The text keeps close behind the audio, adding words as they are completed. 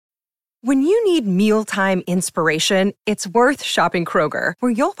When you need mealtime inspiration, it's worth shopping Kroger,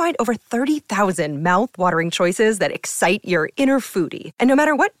 where you'll find over 30,000 mouth-watering choices that excite your inner foodie. And no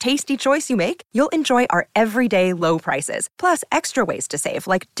matter what tasty choice you make, you'll enjoy our everyday low prices, plus extra ways to save,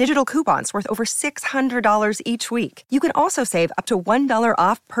 like digital coupons worth over $600 each week. You can also save up to $1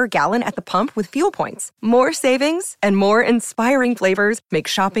 off per gallon at the pump with fuel points. More savings and more inspiring flavors make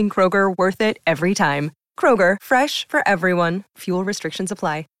shopping Kroger worth it every time. Kroger, fresh for everyone. Fuel restrictions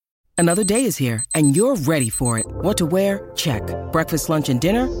apply. Another day is here, and you're ready for it. What to wear? Check. Breakfast, lunch, and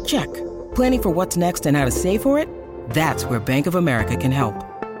dinner? Check. Planning for what's next and how to save for it? That's where Bank of America can help.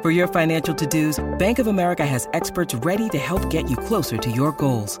 For your financial to-dos, Bank of America has experts ready to help get you closer to your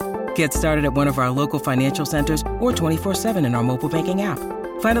goals. Get started at one of our local financial centers or 24/7 in our mobile banking app.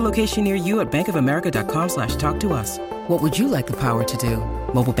 Find a location near you at bankofamerica.com/talktous. What would you like the power to do?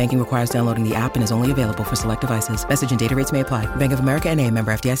 Mobile banking requires downloading the app and is only available for select devices. Message and data rates may apply. Bank of America N.A.,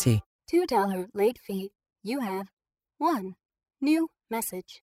 member FDIC. $2 late fee. You have one new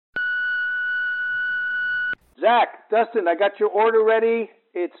message. Zach, Dustin, I got your order ready.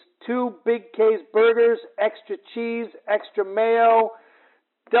 It's 2 Big K's burgers, extra cheese, extra mayo,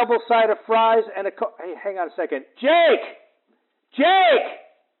 double side of fries, and hey, hang on a second. Jake!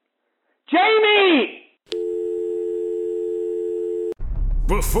 Jamie!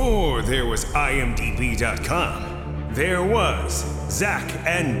 Before there was IMDb.com, there was Zach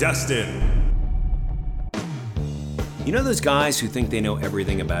and Dustin. You know those guys who think they know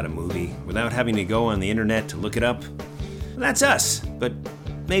everything about a movie without having to go on the internet to look it up? That's us, but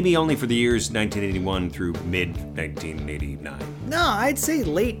maybe only for the years 1981 through mid-1989. No, I'd say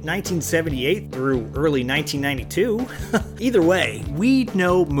late 1978 through early 1992. Either way, we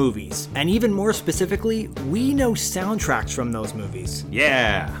know movies, and even more specifically, we know soundtracks from those movies.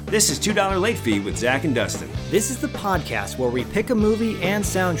 Yeah, this is $2 Late Fee with Zach and Dustin. This is the podcast where we pick a movie and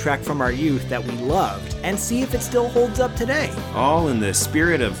soundtrack from our youth that we loved and see if it still holds up today. All in the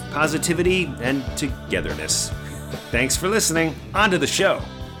spirit of positivity and togetherness. Thanks for listening. On to the show.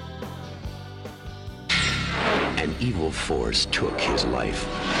 An evil force took his life.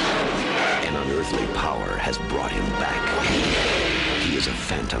 An unearthly power has brought him back. He is a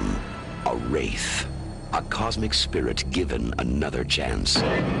phantom, a wraith, a cosmic spirit given another chance.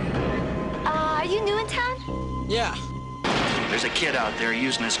 Are you new in town? Yeah. There's a kid out there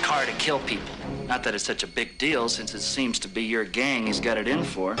using his car to kill people. Not that it's such a big deal, since it seems to be your gang he's got it in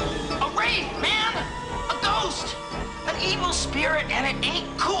for. A wraith, man! A ghost! An evil spirit, and it ain't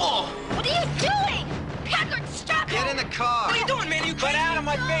cool! What are you doing? Packard, stop! Get in the car! What are you doing, man? You Get out of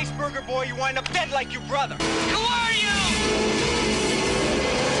my face, burger boy! You wind up dead like your brother! Who are you?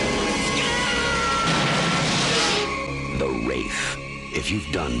 The Wraith. If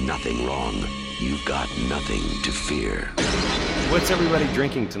you've done nothing wrong, you've got nothing to fear. What's everybody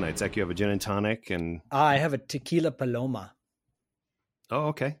drinking tonight? Zach, you have a gin and tonic and... I have a tequila paloma. Oh,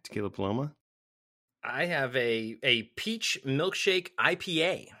 okay. Tequila Paloma. I have a peach milkshake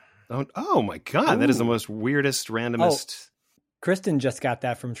IPA. Oh my God. Ooh. That is the most weirdest, randomest... Kristen just got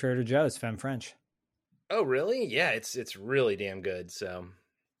that from Trader Joe's, Femme French. Oh, really? Yeah, it's really damn good. So,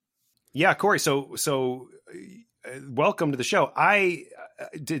 yeah, Corey. So welcome to the show.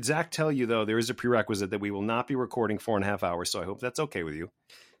 Did Zach tell you though there is a prerequisite that we will not be recording 4.5 hours? So I hope that's okay with you.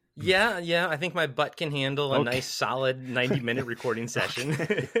 Yeah. I think my butt can handle a nice, solid 90-minute recording session.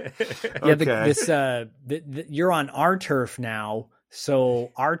 Yeah, you're on our turf now.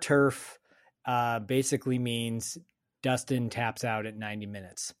 So our turf basically means Dustin taps out at 90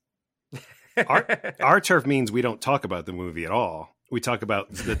 minutes. Our turf means we don't talk about the movie at all. We talk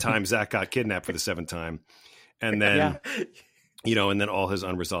about the time Zach got kidnapped for the 7th time, and then and then all his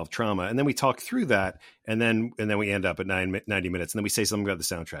unresolved trauma, and then we talk through that, and then we end up at 90 minutes, and then we say something about the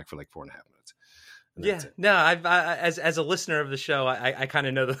soundtrack for like 4.5 minutes. Yeah, no, as a listener of the show, I kind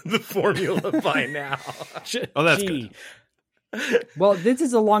of know the formula by now. Oh, that's good. Well, this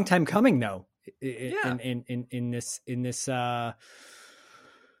is a long time coming, though. Yeah.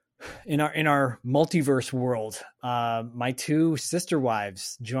 In our multiverse world, my 2 sister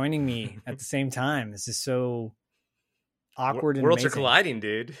wives joining me at the same time. This is so awkward and worlds amazing. Are colliding,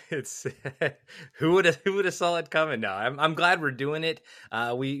 dude. It's who would have saw it coming? No, I'm glad we're doing it.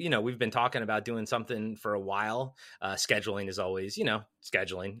 We've been talking about doing something for a while. Scheduling is always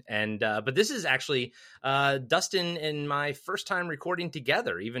scheduling, and but this is actually Dustin and my first time recording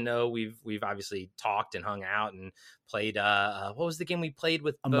together. Even though we've obviously talked and hung out and played. What was the game we played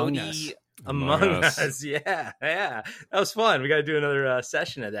with Among Bodhi? Us. Among Us, yeah, that was fun. We got to do another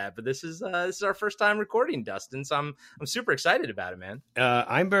session of that. But this is our first time recording, Dustin. So I'm super excited about it, man.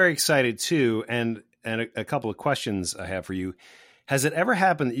 I'm very excited too, and a couple of questions I have for you. Has it ever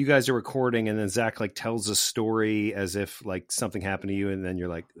happened that you guys are recording and then Zach like tells a story as if like something happened to you, and then you're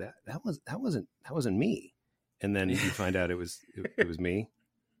like, that wasn't me, and then you find out it was me?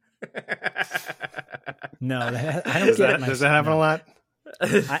 No, I don't get it. Does that happen a lot?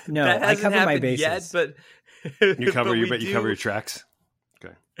 No, I cover my bases. Yet, but you cover your tracks.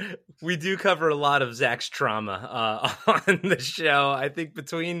 Okay. We do cover a lot of Zach's trauma on the show. I think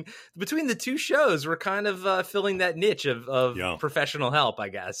between the two shows, we're kind of filling that niche of professional help, I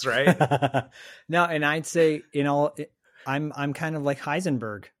guess, right? No, and I'd say I'm kind of like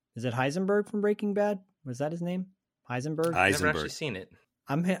Heisenberg. Is it Heisenberg from Breaking Bad? Was that his name? Heisenberg? I've never actually seen it.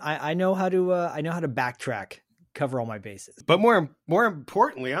 I know how to backtrack, cover all my bases. But more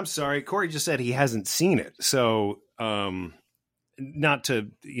importantly, I'm sorry, Corey just said he hasn't seen it. So, not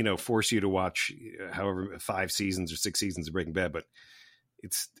to, force you to watch however 5 seasons or 6 seasons of Breaking Bad, but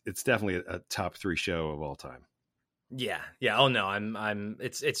it's definitely a top 3 show of all time. Yeah. Oh no,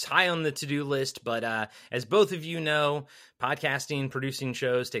 it's high on the to-do list, but as both of you know, podcasting, producing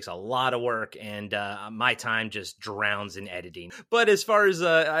shows takes a lot of work, and my time just drowns in editing. But as far as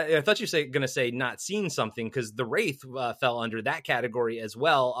I thought you were going to say not seen something, because The Wraith fell under that category as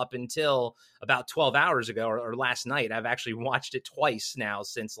well up until about 12 hours ago or last night. I've actually watched it twice now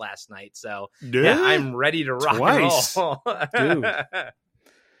since last night, so yeah, I'm ready to rock and roll. Dude.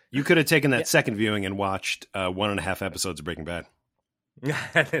 You could have taken that second viewing and watched 1.5 episodes of Breaking Bad.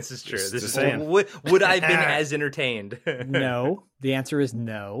 This is true. Would I have been as entertained? No. The answer is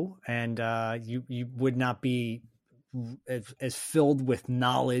no. And you would not be as filled with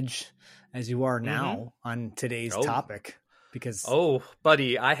knowledge as you are now on today's topic. Because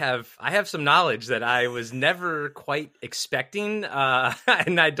buddy, I have some knowledge that I was never quite expecting,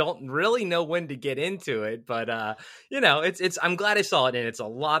 and I don't really know when to get into it. But it's I'm glad I saw it, and it's a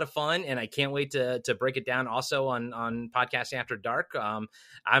lot of fun, and I can't wait to break it down. Also on Podcasting After Dark,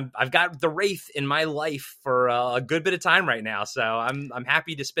 I've got The Wraith in my life for a good bit of time right now, so I'm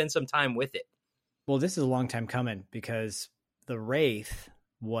happy to spend some time with it. Well, this is a long time coming, because The Wraith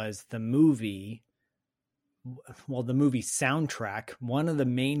was the movie. Well, the movie soundtrack, one of the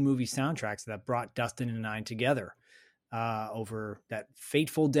main movie soundtracks that brought Dustin and I together over that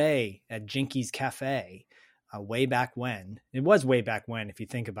fateful day at Jinky's Cafe way back when. It was way back when, if you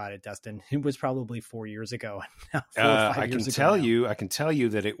think about it, Dustin. It was probably 4 years ago. 4 or 5 I years can ago tell now. you, I can tell you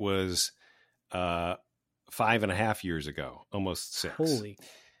that it was 5.5 years ago, almost 6. Holy,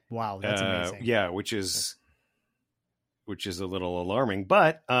 wow, that's amazing. Yeah, which is a little alarming,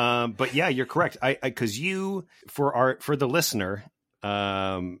 but yeah, you're correct. Because you, for the listener,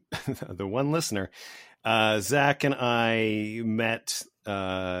 the one listener, Zach and I met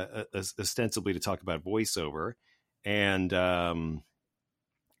ostensibly to talk about voiceover, and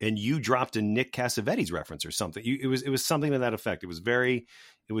you dropped a Nick Cassavetes reference or something. It was something to that effect. It was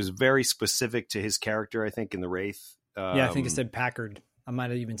very specific to his character, I think, in The Wraith. Yeah, I think it said Packard. I might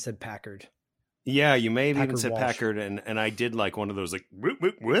have even said Packard. Yeah, you may have Packard even said Walsh. Packard, and I did like one of those like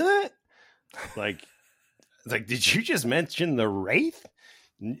what? like did you just mention The Wraith?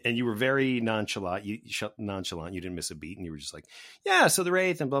 And you were very nonchalant. You didn't miss a beat, and you were just like, yeah, so The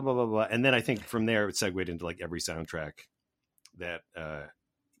Wraith and blah blah blah blah. And then I think from there it segued into like every soundtrack that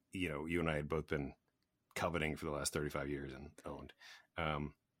you and I had both been coveting for the last 35 years and owned.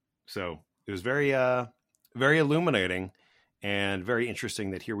 So it was very very illuminating and very interesting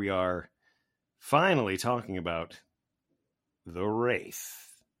that here we are, finally talking about The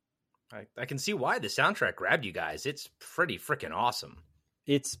Wraith. I can see why the soundtrack grabbed you guys. It's pretty freaking awesome.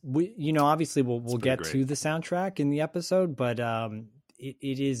 Obviously we'll get great to the soundtrack in the episode, but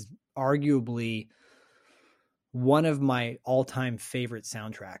it is arguably one of my all-time favorite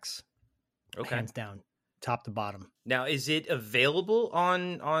soundtracks. Okay. Hands down, top to bottom. Now, is it available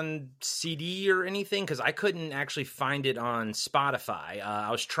on CD or anything? Because I couldn't actually find it on Spotify. I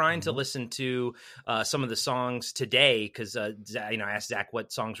was trying to listen to some of the songs today because I asked Zach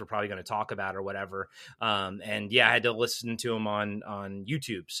what songs we're probably going to talk about or whatever. And yeah, I had to listen to them on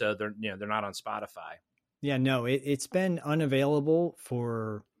YouTube, so they're not on Spotify. Yeah, no, it's been unavailable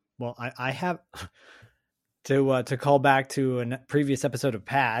for. Well, I have to call back to a previous episode of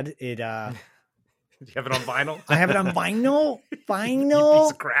Pad. Do you have it on vinyl? I have it on vinyl. You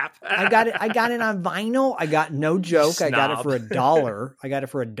piece of crap. I got it on vinyl. I got no joke. I got it for $1. I got it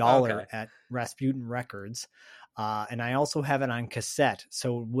for $1 at Rasputin Records. And I also have it on cassette.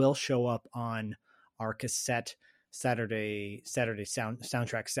 So it will show up on our cassette Saturday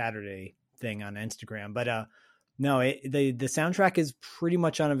soundtrack Saturday thing on Instagram. But no, the soundtrack is pretty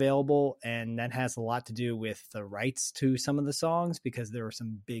much unavailable, and that has a lot to do with the rights to some of the songs, because there are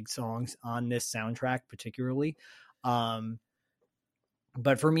some big songs on this soundtrack particularly.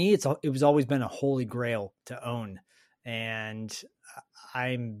 But for me, it was always been a holy grail to own. And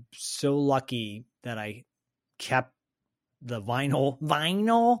I'm so lucky that I kept the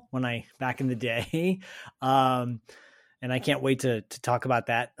vinyl when back in the day. And I can't wait to talk about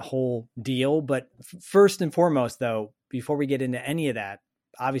that whole deal. But first and foremost, though, before we get into any of that,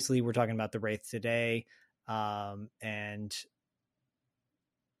 obviously we're talking about the Wraith today. And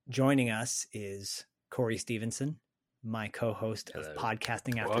joining us is Corey Stevenson, my co-host of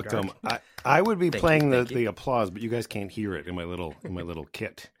Podcasting After Welcome. Dark. I would be playing the applause, but you guys can't hear it in my little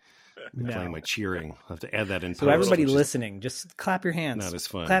kit. No. Playing my cheering. I'll have to add that in. So everybody listening, just clap your hands. Not as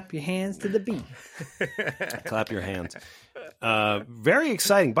fun. Clap your hands to the beat. Clap your hands. Very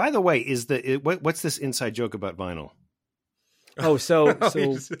exciting. By the way, what's this inside joke about vinyl? Oh, so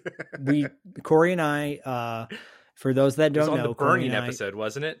Corey and I, for those that don't know, it was on the Burning episode,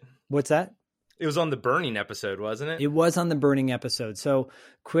 wasn't it? What's that? It was on the Burning episode, wasn't it? It was on the Burning episode. So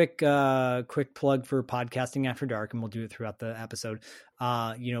quick plug for Podcasting After Dark, and we'll do it throughout the episode.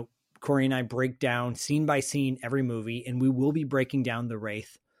 Corey and I break down scene by scene every movie, and we will be breaking down the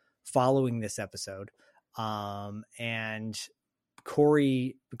Wraith following this episode. And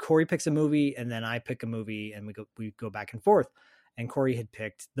Corey picks a movie, and then I pick a movie, and we go back and forth. And Corey had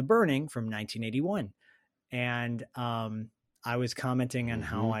picked The Burning from 1981, and I was commenting on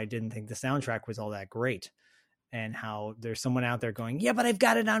how I didn't think the soundtrack was all that great, and how there's someone out there going, "Yeah, but I've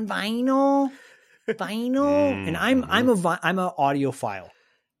got it on vinyl." And I'm an audiophile.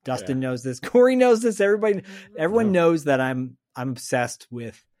 Dustin knows this. Corey knows this. Everyone knows that I'm obsessed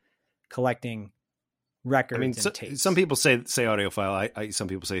with collecting records. And tapes. Some people say audiophile. Some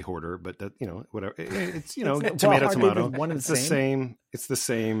people say hoarder, but that, whatever. It's tomato. It's the same. It's the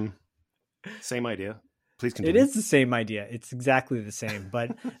same idea. Please continue. It is the same idea. It's exactly the same.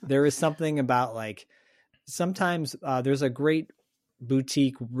 But there is something about sometimes there's a great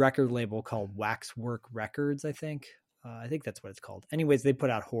boutique record label called Waxwork Records, I think. I think that's what it's called. Anyways, they put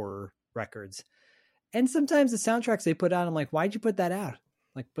out horror records. And sometimes the soundtracks they put out, I'm like, why'd you put that out?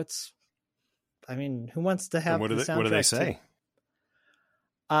 Like, who wants to have the soundtrack? What do they say?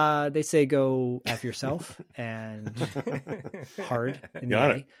 They say go F yourself and hard in the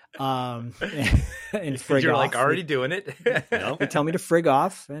A. And frig You're off. already doing it. No. They tell me to frig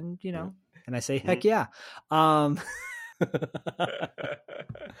off, and and I say, heck yeah. But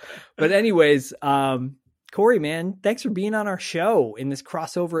anyways, Corey, man, thanks for being on our show in this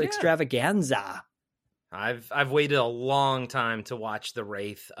crossover extravaganza. I've waited a long time to watch The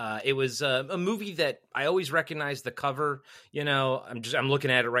Wraith. It was a movie that I always recognized the cover. I'm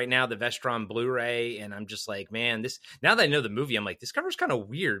looking at it right now, the Vestron Blu-ray, and I'm just like, man, now that I know the movie, I'm like, this cover's kind of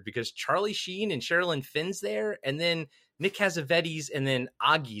weird because Charlie Sheen and Sherilyn Finn's there, and then Nick Cassavetes and then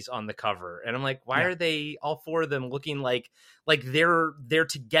Augie's on the cover, and I'm like, why are they all four of them looking like they're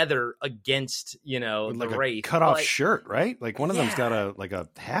together against the Wraith? Cut off shirt, right? Like one of them's got a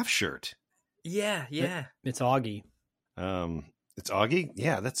half shirt. Yeah. It's Augie. It's Augie?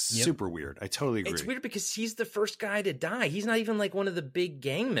 Yeah, that's super weird. I totally agree. It's weird because he's the first guy to die. He's not even one of the big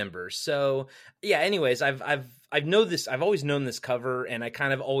gang members. So, yeah, anyways, I've always known this cover, and I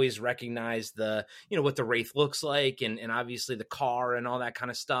kind of always recognized the, what the Wraith looks like, and obviously the car and all that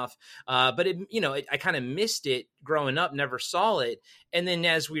kind of stuff. But I kind of missed it growing up, never saw it. And then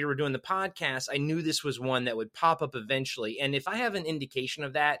as we were doing the podcast, I knew this was one that would pop up eventually. And if I have an indication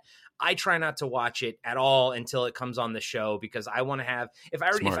of that, I try not to watch it at all until it comes on the show, because I want to have,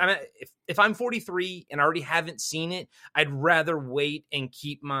 if I'm 43 and I already haven't seen it, I'd rather wait and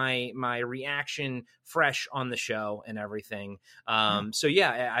keep my reaction fresh on the show and everything. So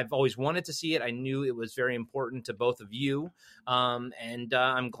yeah, I've always wanted to see it. I knew it was very important to both of you. And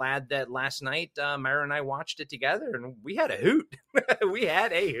I'm glad that last night, Myra and I watched it together, and we had a hoot. We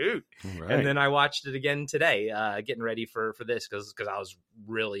had a hoot. Right. And then I watched it again today, getting ready for this, because I was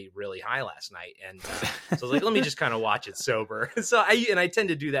really, really high last night. And so I was like, let me just kind of watch it sober. So I tend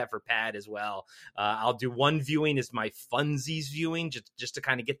to do that for Pad as well. I'll do one viewing as my funsies viewing, just to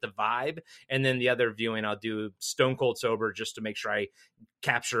kind of get the vibe. And then the other viewing, I'll do stone cold sober, just to make sure I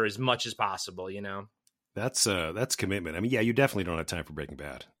capture as much as possible, That's commitment. I mean, yeah, you definitely don't have time for Breaking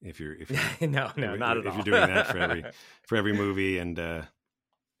Bad if you're no, not at all. If you're doing that for every movie and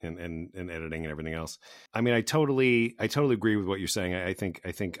editing and everything else. I mean, I totally agree with what you're saying. I think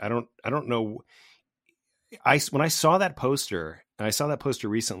I don't know. When I saw that poster, and I saw that poster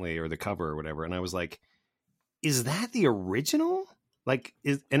recently, or the cover or whatever, and I was like, is that the original? It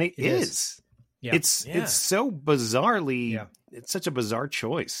is. Yeah. It's so bizarrely. Yeah. It's such a bizarre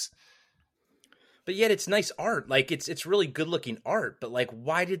choice. but yet it's nice art. Like it's really good looking art, but like,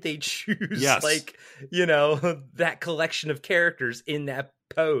 why did they choose like, you know, that collection of characters in that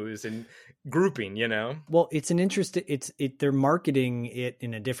pose and grouping, you know? Well, it's an interesting, they're marketing it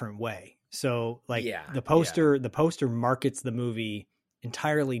in a different way. So like the poster markets the movie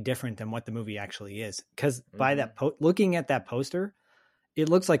entirely different than what the movie actually is. Cause by that looking at that poster, it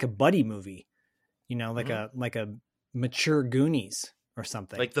looks like a buddy movie, you know, like a mature Goonies or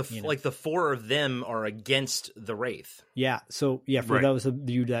something. Like the four of them are against the Wraith. Yeah. So yeah, for those of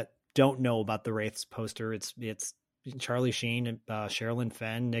you that don't know about the Wraith's poster, it's Charlie Sheen, Sherilyn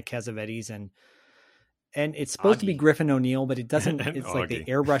Fenn, Nick Cassavetes, and it's supposed to be Griffin O'Neill, but it doesn't. It's like they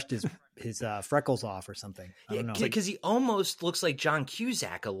airbrushed his freckles off or something. I don't know. Because he almost looks like John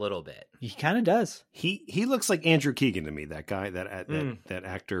Cusack a little bit. He kind of does. He looks like Andrew Keegan to me. That guy, that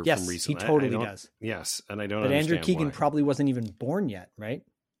actor from recently. He totally does. Yes, and I don't. But Andrew Keegan why. probably wasn't even born yet, right?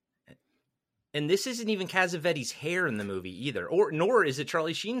 And this isn't even Cassavetes' hair in the movie either, nor is it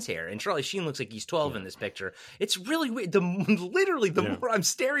Charlie Sheen's hair. And Charlie Sheen looks like he's 12 in this picture. It's really weird. The more I'm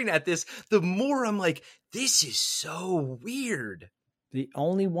staring at this, the more I'm like, this is so weird. The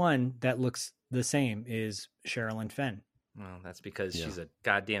only one that looks the same is Sherilyn Fenn. Well, that's because she's a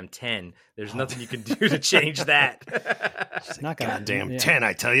goddamn 10. There's nothing you can do to change that. She's not gonna goddamn 10,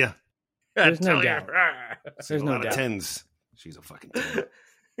 I tell you. There's no doubt. There's no doubt. 10s. She's a fucking 10.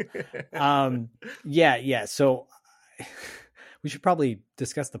 Yeah. So we should probably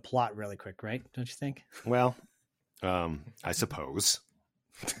discuss the plot really quick, right? Don't you think? Well, I suppose.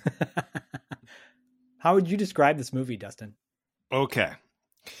 How would you describe this movie, Dustin? Okay.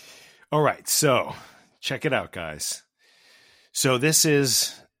 All right. So check it out, guys. So this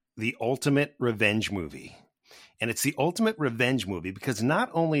is the ultimate revenge movie. And it's the ultimate revenge movie because not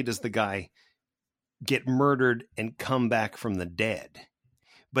only does the guy get murdered and come back from the dead,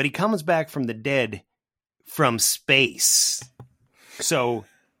 but he comes back from the dead from space. So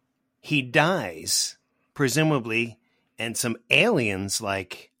he dies, presumably, and some aliens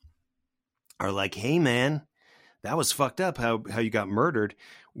are like, hey, man, that was fucked up how you got murdered.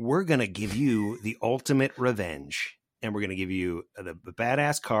 We're going to give you the ultimate revenge. And we're going to give you the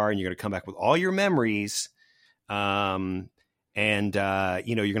badass car, and you're going to come back with all your memories. And you're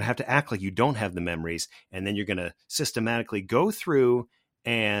going to have to act like you don't have the memories. And then you're going to systematically go through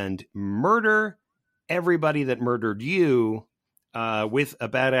and murder everybody that murdered you with a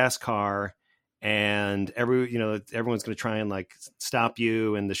badass car, and everyone's going to try and like stop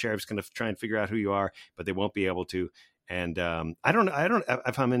you, and the sheriff's going to try and figure out who you are, but they won't be able to. And I don't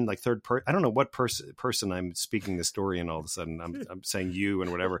if I'm in like third person. I don't know what person I'm speaking the story, and all of a sudden I'm saying you and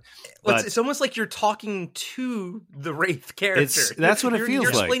whatever. But it's almost like you're talking to the Wraith character. That's what it feels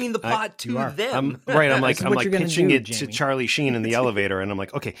like. You're explaining the plot to them. I'm like pitching it to Charlie Sheen in the elevator, and I'm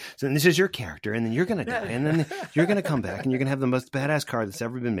like, okay, so this is your character, and then you're gonna die, and then you're gonna come back, and you're gonna have the most badass car that's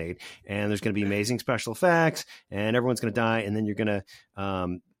ever been made, and there's gonna be amazing special effects, and everyone's gonna die, and then you're gonna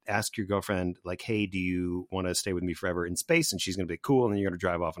ask your girlfriend, like, hey, do you want to stay with me forever in space? And she's going to be cool. And then you're going to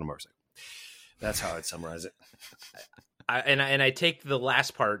drive off on a motorcycle. That's how I'd summarize it. I take the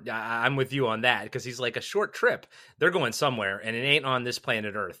last part. I'm with you on that, because he's like, a short trip. They're going somewhere, and it ain't on this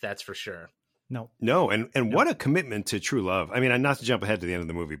planet Earth. That's for sure. No. And what a commitment to true love. I mean, not to jump ahead to the end of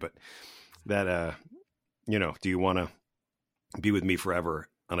the movie, but that, do you want to be with me forever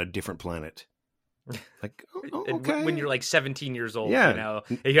on a different planet? Like, okay. When you're like 17 years old, you have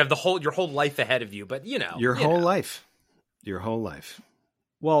your whole life ahead of you, but your whole life.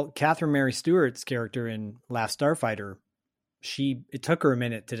 Well, Catherine Mary Stewart's character in Last Starfighter, it took her a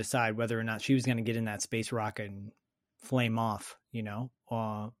minute to decide whether or not she was going to get in that space rocket and flame off,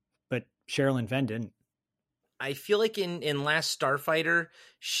 but Sherilyn Fenn didn't. I feel like in Last Starfighter,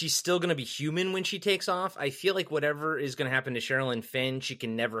 she's still going to be human when she takes off. I feel like whatever is going to happen to Sherilyn Fenn, she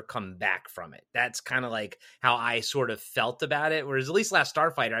can never come back from it. That's kind of like how I sort of felt about it. Whereas at least Last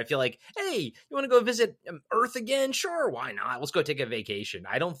Starfighter, I feel like, hey, you want to go visit Earth again? Sure, why not? Let's go take a vacation.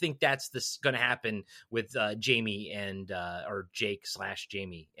 I don't think that's going to happen with Jamie and or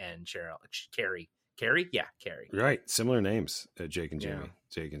Jake/Jamie and Carrie. Carrie? Yeah, Carrie. Right. Similar names, Jake and Jamie. Yeah.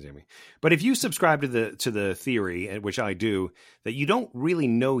 Jake and Jamie. But if you subscribe to the theory, which I do, that you don't really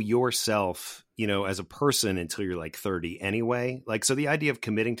know yourself, as a person until you're like 30 anyway. Like, so the idea of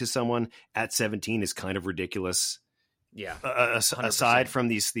committing to someone at 17 is kind of ridiculous. Yeah. Aside from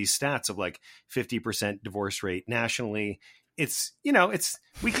these stats of like 50% divorce rate nationally, I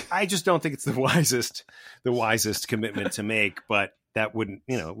just don't think it's the wisest commitment to make, but that wouldn't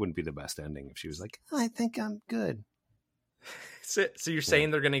be the best ending if she was like, I think I'm good. So you're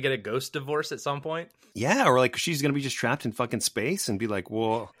saying they're going to get a ghost divorce at some point? Yeah. Or like she's going to be just trapped in fucking space and be like,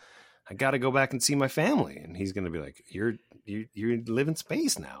 well, I got to go back and see my family. And he's going to be like, you live in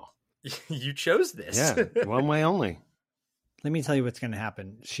space now. You chose this. Yeah, one way only. Let me tell you what's going to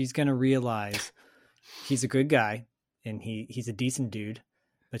happen. She's going to realize he's a good guy and he's a decent dude,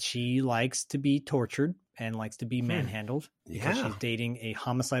 but she likes to be tortured and likes to be manhandled because she's dating a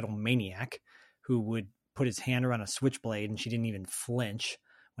homicidal maniac who would put his hand around a switchblade, and she didn't even flinch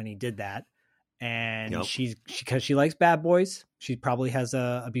when he did that. And because she likes bad boys, she probably has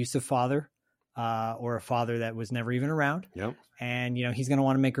a abusive father or a father that was never even around. Yep. And, he's going to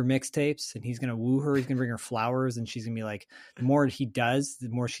want to make her mixtapes, and he's going to woo her. He's going to bring her flowers, and she's going to be like, the more he does, the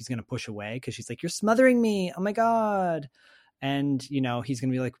more she's going to push away because she's like, you're smothering me. Oh my God. And, he's going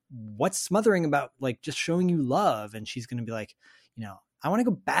to be like, what's smothering about? Like, just showing you love. And she's going to be like, I want to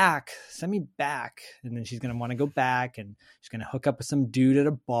go back. Send me back. And then she's going to want to go back, and she's going to hook up with some dude at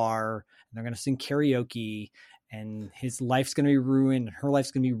a bar, and they're going to sing karaoke, and his life's going to be ruined, and her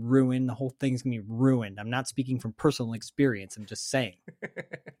life's going to be ruined. The whole thing's going to be ruined. I'm not speaking from personal experience. I'm just saying.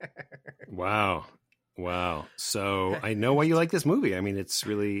 Wow. So I know why you like this movie. I mean, it's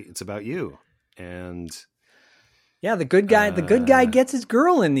about you. And yeah, the good guy gets his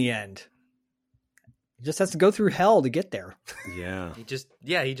girl in the end. He just has to go through hell to get there. Yeah. He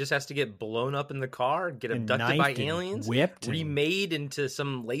just has to get blown up in the car, get abducted by aliens, whipped, remade into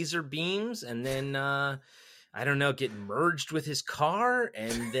some laser beams, and then I don't know, get merged with his car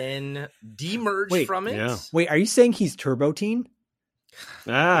and then demerge from it. Yeah. Wait, are you saying he's Turbo Teen?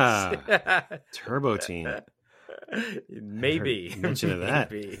 Turbo Teen. Maybe. Mention of that.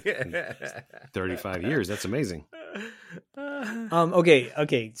 35 years. That's amazing.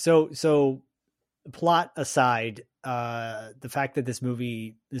 Okay. So plot aside, the fact that this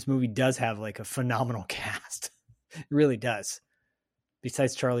movie does have like a phenomenal cast. It really does.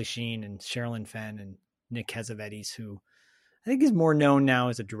 Besides Charlie Sheen and Sherilyn Fenn and Nick Cassavetes, who I think is more known now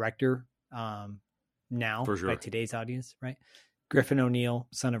as a director now For sure. by today's audience, right? Griffin O'Neill,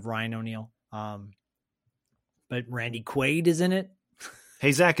 son of Ryan O'Neill. But Randy Quaid is in it.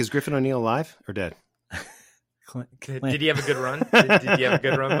 Hey, Zach, is Griffin O'Neill alive or dead? Did he have a good run? Did you have a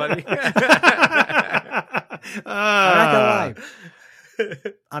good run, buddy?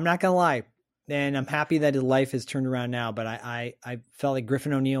 I'm not gonna lie. And I'm happy that his life has turned around now, but I felt like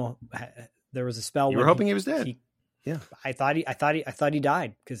Griffin O'Neill, there was a spell. You were hoping he was dead. I thought he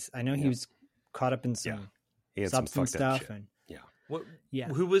died because I know he was caught up in some substance stuff. And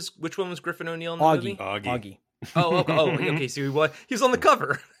which one was Griffin O'Neill in the movie? Augie. Oh, okay. So he was on the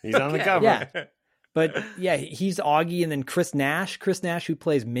cover. He's on the cover. Yeah. But yeah, he's Augie, and then Chris Nash, who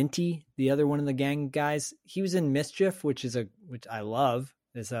plays Minty, the other one of the gang guys. He was in Mischief, which I love,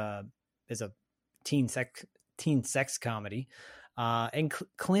 is a teen sex comedy. And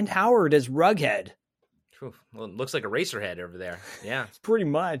Clint Howard as Rughead. Well, it looks like a Eraserhead over there. Yeah, pretty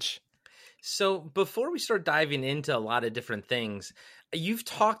much. So before we start diving into a lot of different things, you've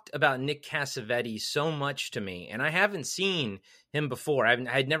talked about Nick Cassavetes so much to me, and I haven't seen him before.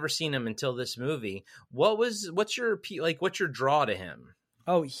 I'd never seen him until this movie. What's your draw to him?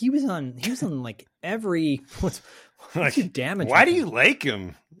 Oh, he was on like every. What's your damage? Why do you like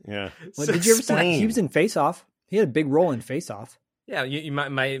him? Yeah. Well, did you ever see? He was in Face Off. He had a big role in Face Off. Yeah,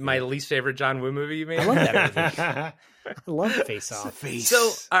 my least favorite John Woo movie. You mean? I love that movie. I love Face Off.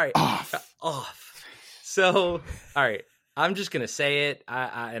 So all right, off. So all right, I'm just gonna say it,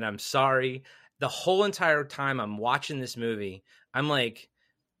 and I'm sorry. The whole entire time I'm watching this movie, I'm like,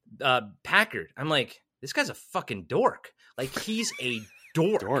 Packard. I'm like, this guy's a fucking dork. Like, he's a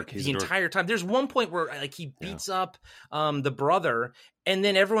dork the entire time. There's one point where like he beats up the brother, and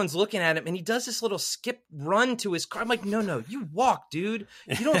then everyone's looking at him, and he does this little skip run to his car. I'm like, no, you walk, dude.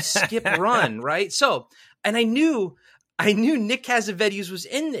 You don't skip run, right? So, and I knew Nick Cassavetes was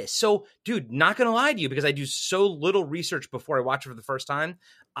in this. So, dude, not gonna lie to you, because I do so little research before I watch it for the first time.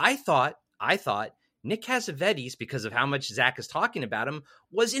 I thought Nick Cassavetes, because of how much Zach is talking about him,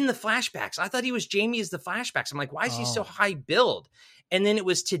 was in the flashbacks. I thought he was Jamie as the flashbacks. I'm like, why is he so high build? And then it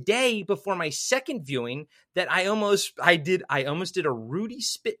was today, before my second viewing, that I almost did a Rudy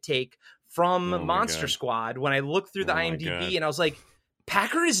spit take from Monster Squad when I looked through the IMDb, and I was like,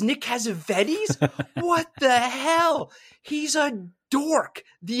 Packer is Nick Cassavetes? What the hell? He's a dork.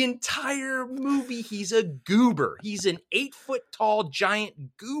 The entire movie, he's a goober. He's an 8-foot tall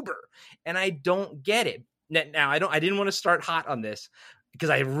giant goober, and I don't get it. Now, I didn't want to start hot on this because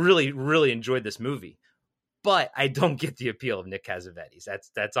I really, really enjoyed this movie, but I don't get the appeal of Nick Cassavetes.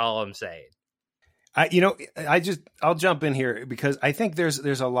 That's all I'm saying. I'll jump in here because I think there's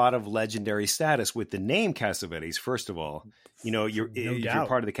a lot of legendary status with the name Cassavetes. First of all, you're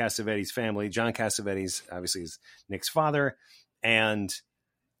part of the Cassavetes family. John Cassavetes obviously is Nick's father, and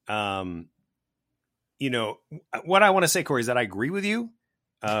You know, what I want to say, Corey, is that I agree with you.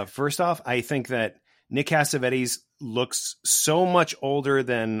 First off, I think that Nick Cassavetes looks so much older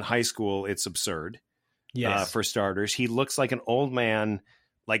than high school. It's absurd. Yes. For starters, he looks like an old man,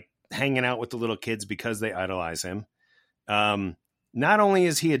 like hanging out with the little kids because they idolize him. Not only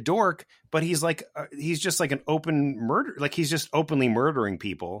is he a dork, but he's like, he's just like an open murder. Like he's just openly murdering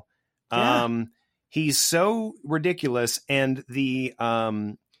people. Yeah. He's so ridiculous. And the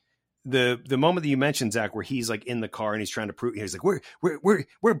moment that you mentioned, Zach, where he's like in the car and he's trying to prove, he's like,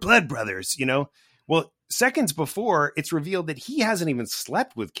 we're blood brothers, you know? Well, seconds before, it's revealed that he hasn't even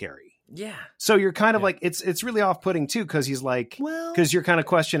slept with Carrie. Yeah. So you're kind of like, it's really off-putting too, because he's like, because you're kind of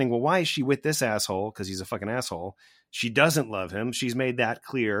questioning, well, why is she with this asshole? Because he's a fucking asshole. She doesn't love him. She's made that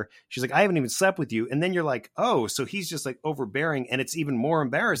clear. She's like, I haven't even slept with you. And then you're like, oh, so he's just like overbearing. And it's even more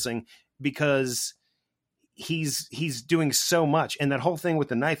embarrassing because he's doing so much. And that whole thing with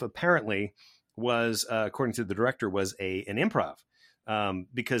the knife apparently was, according to the director, was an improv.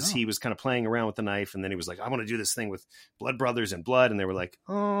 Because he was kind of playing around with the knife, and then he was like, I want to do this thing with blood brothers and blood. And they were like,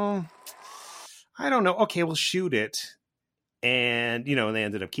 oh, I don't know. Okay, we'll shoot it. And, you know, and they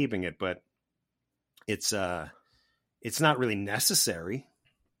ended up keeping it, but it's not really necessary.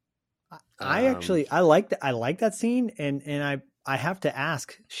 I like that. I like that scene. And I have to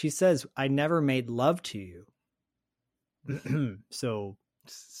ask, she says, I never made love to you. So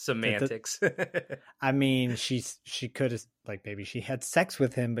semantics. I mean, she could have, like, maybe she had sex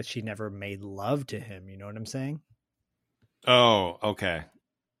with him, but she never made love to him. You know what I'm saying? Oh, okay.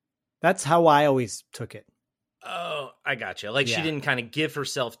 That's how I always took it. Oh, I got you. Like she didn't kind of give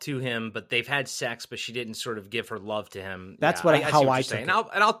herself to him, but they've had sex, but she didn't sort of give her love to him. That's how I took it.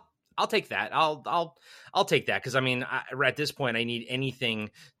 I'll take that. I'll take that because I mean, at this point, I need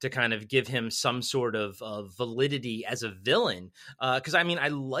anything to kind of give him some sort of validity as a villain. Because I mean, I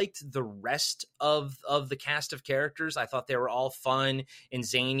liked the rest of the cast of characters. I thought they were all fun and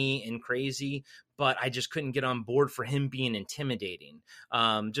zany and crazy, but I just couldn't get on board for him being intimidating.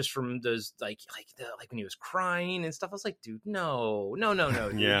 Just from those like when he was crying and stuff. I was like, dude, no.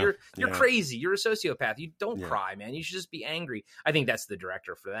 Dude. You're crazy. You're a sociopath. You don't cry, man. You should just be angry. I think that's the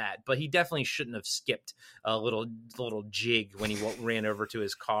director for that. But he definitely shouldn't have skipped a little jig when he ran over to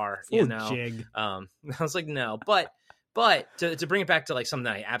his car. You know, jig. I was like, no, but to bring it back to like something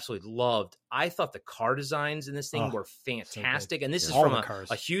that I absolutely loved, I thought the car designs in this thing were fantastic. So and this is from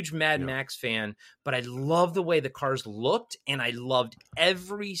a huge Mad Max fan, but I love the way the cars looked, and I loved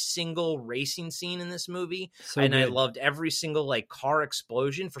every single racing scene in this movie. I loved every single like car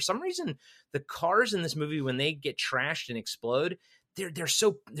explosion. For some reason, the cars in this movie, when they get trashed and explode, there's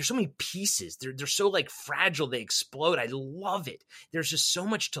so many pieces. They're so like fragile. They explode. I love it. There's just so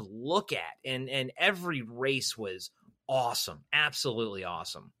much to look at, and every race was awesome. Absolutely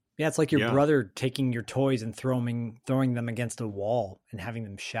awesome. Yeah, it's like your brother taking your toys and throwing them against a wall and having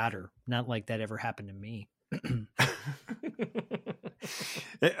them shatter. Not like that ever happened to me.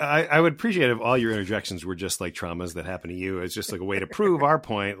 I would appreciate if all your interjections were just like traumas that happen to you. It's just like a way to prove our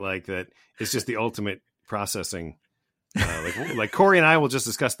point, like that it's just the ultimate processing. Like Corey and I will just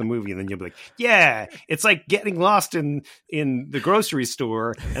discuss the movie, and then you'll be like, yeah, it's like getting lost in the grocery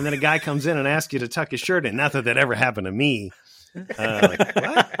store, and then a guy comes in and asks you to tuck his shirt in. Not that ever happened to me. Like,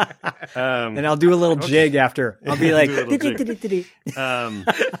 what? And I'll do a little jig after. I'll be like,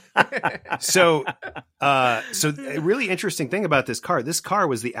 so a really interesting thing about this car. This car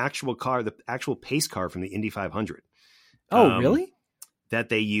was the actual pace car from the Indy 500. Oh, really? That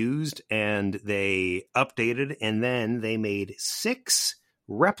they used and they updated, and then they made 6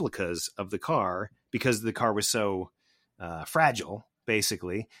 replicas of the car because the car was so fragile,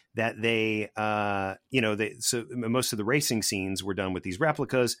 basically, that so most of the racing scenes were done with these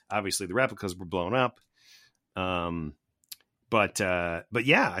replicas. Obviously, the replicas were blown up. But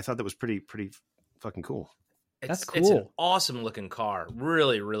yeah, I thought that was pretty fucking cool. That's cool. It's an awesome looking car.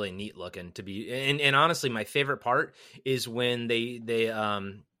 Really, really neat looking to be. And honestly, my favorite part is when they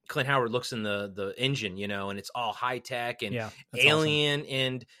Clint Howard looks in the engine, you know, and it's all high tech and alien. Awesome.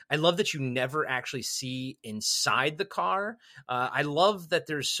 And I love that you never actually see inside the car. I love that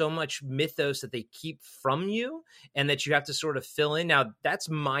there's so much mythos that they keep from you and that you have to sort of fill in. Now, that's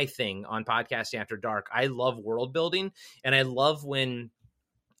my thing on Podcasting After Dark. I love world building, and I love when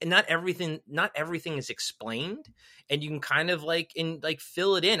not everything is explained, and you can kind of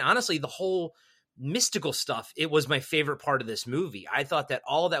fill it in. Honestly, the whole mystical stuff, it was my favorite part of this movie. I thought that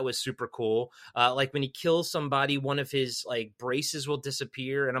all that was super cool. Like when he kills somebody, one of his like braces will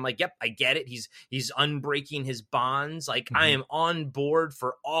disappear, and I'm like, yep, I get it. He's unbreaking his bonds. Like I am on board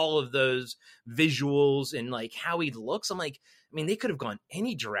for all of those visuals and like how he looks. I'm like, I mean, they could have gone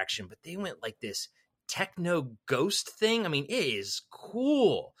any direction, but they went like this techno ghost thing. I mean, it is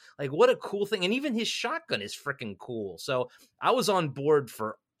cool. Like what a cool thing. And even his shotgun is freaking cool. So I was on board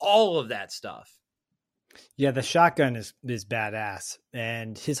for all of that stuff. Yeah, the shotgun is badass,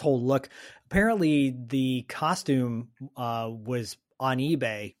 and his whole look. Apparently, the costume was on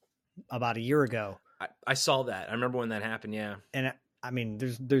eBay about a year ago. I saw that. I remember when that happened. Yeah, and I mean,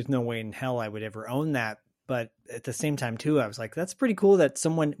 there's no way in hell I would ever own that. But at the same time, too, I was like, that's pretty cool that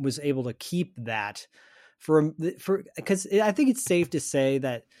someone was able to keep that for because I think it's safe to say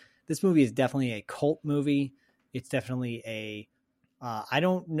that this movie is definitely a cult movie. It's definitely a I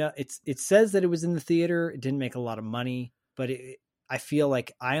don't know. It says that it was in the theater. It didn't make a lot of money, but I feel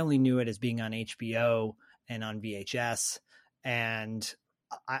like I only knew it as being on HBO and on VHS. And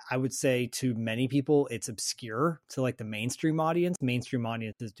I would say to many people, it's obscure to like the mainstream audience. Mainstream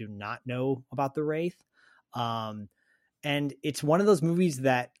audiences do not know about the Wraith. And it's one of those movies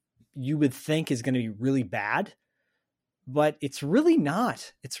that you would think is going to be really bad, but it's really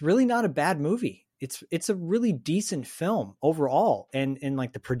not. It's really not a bad movie. It's a really decent film overall, and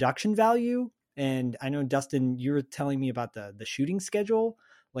like the production value. And I know, Dustin, you were telling me about the shooting schedule,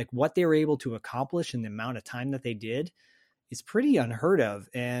 like what they were able to accomplish in the amount of time that they did is pretty unheard of.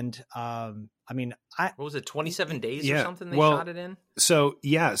 And I mean, what was it, 27 days or something they shot it in? So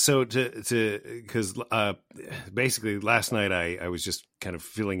because basically last night I was just kind of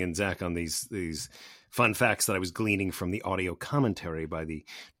filling in Zach on these fun facts that I was gleaning from the audio commentary by the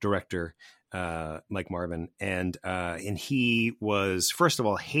director, Mike Marvin, and he was, first of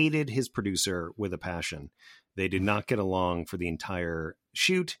all, hated his producer with a passion. They did not get along for the entire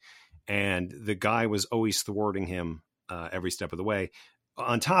shoot, and the guy was always thwarting him every step of the way.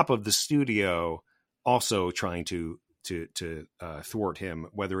 On top of the studio also trying to thwart him,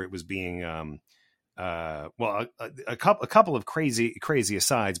 whether it was being a couple of crazy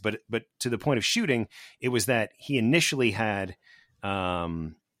asides, but to the point of shooting, it was that he initially had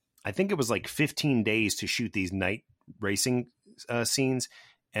I think it was like 15 days to shoot these night racing scenes.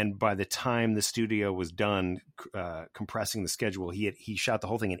 And by the time the studio was done compressing the schedule, he shot the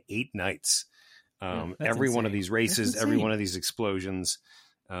whole thing in 8 nights. Every insane. One of these races, every one of these explosions,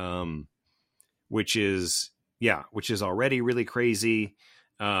 which is already really crazy.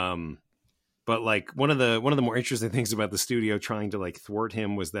 But like one of the more interesting things about the studio trying to like thwart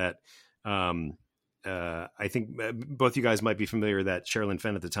him was that, I think both you guys might be familiar that Sherilyn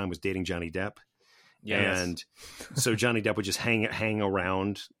Fenn at the time was dating Johnny Depp. Yes. And so Johnny Depp would just hang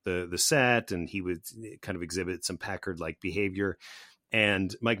around the set, and he would kind of exhibit some Packard-like behavior.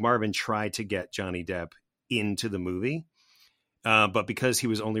 And Mike Marvin tried to get Johnny Depp into the movie, but because he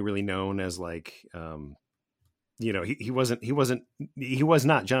was only really known as like, he was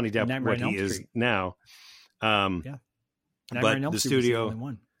not Johnny Depp Nightmare what he is Street. Now. But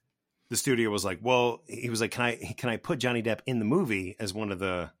the studio was like, well, he was like, can I put Johnny Depp in the movie as one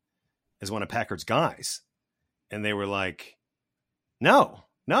of Packard's guys? And they were like, no,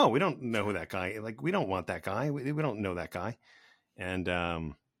 we don't know who that guy. Like, we don't want that guy. We don't know that guy. And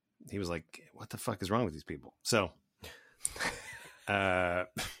he was like, what the fuck is wrong with these people? So Johnny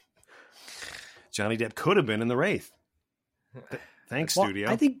Depp could have been in the Wraith. Thanks, studio.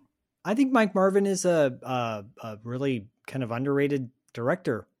 I think Mike Marvin is a really kind of underrated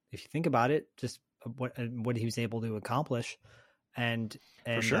director. If you think about it, just what he was able to accomplish, and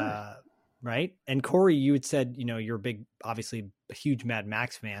for sure. Right. And Corey, you had said, you're obviously a huge Mad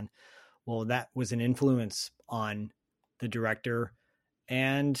Max fan. Well, that was an influence on the director.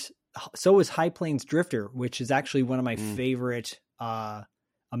 And so is High Plains Drifter, which is actually one of my favorite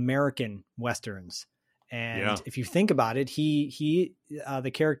American Westerns. And if you think about it, he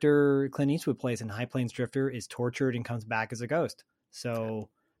the character Clint Eastwood plays in High Plains Drifter is tortured and comes back as a ghost. So,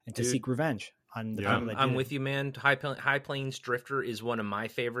 and to seek revenge on the people that did I'm with you, man. High Plains Drifter is one of my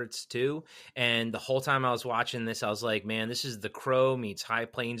favorites too. And the whole time I was watching this, I was like, man, this is The Crow meets High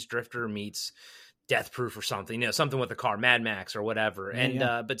Plains Drifter meets Death Proof or something, something with a car, Mad Max or whatever.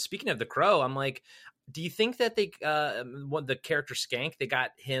 But speaking of The Crow, I'm like, do you think that they, the character Skank, they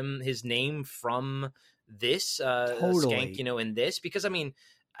got his name from this totally. Skank, in this? Because I mean,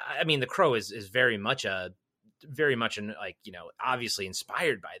 The Crow is very much a very much obviously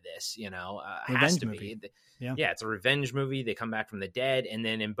inspired by this, has to movie. be. Yeah, it's a revenge movie. They come back from the dead, and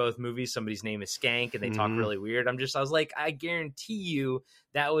then in both movies, somebody's name is Skank, and they talk really weird. I was like, I guarantee you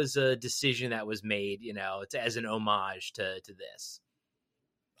that was a decision that was made, as an homage to this.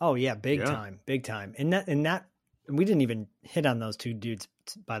 Oh yeah, big time. And that we didn't even hit on those two dudes,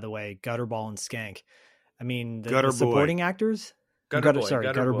 by the way, Gutterball and Skank. I mean, the supporting actors.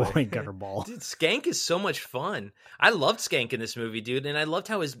 Gutterball. Dude, Skank is so much fun. I loved Skank in this movie, dude, and I loved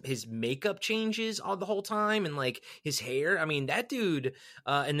how his makeup changes all the whole time, and like his hair. I mean, that dude,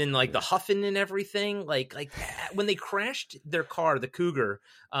 and then like the huffing and everything. Like when they crashed their car, the Cougar,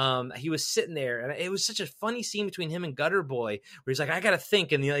 he was sitting there, and it was such a funny scene between him and Gutter Boy, where he's like, "I gotta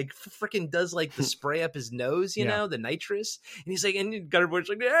think," and he like freaking does like the spray up his nose, you know, the nitrous, and he's like, and Gutter Boy's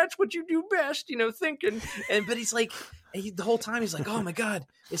like, "That's what you do best, thinking," but he's like. The whole time he's like, oh my God,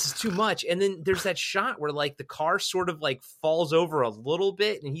 this is too much. And then there's that shot where like the car sort of like falls over a little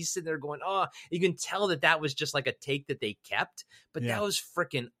bit and he's sitting there going, oh, you can tell that was just like a take that they kept, but that was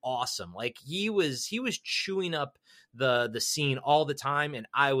freaking awesome. Like he was chewing up the scene all the time. And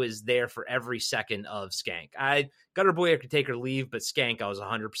I was there for every second of Skank. Gutter Boy, I could take or leave, but Skank, I was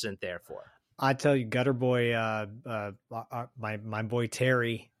 100% there for. I tell you, Gutter Boy, my boy,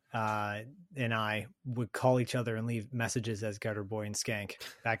 Terry, and I would call each other and leave messages as Gutter Boy and Skank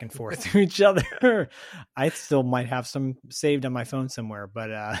back and forth to each other. I still might have some saved on my phone somewhere,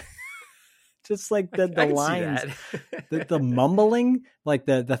 but just like the lines, the mumbling, like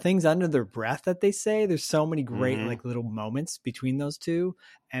the things under their breath that they say. There's so many great like little moments between those two,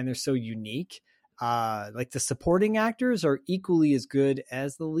 and they're so unique. Like the supporting actors are equally as good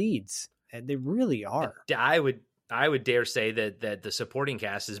as the leads, and they really are. I would dare say that the supporting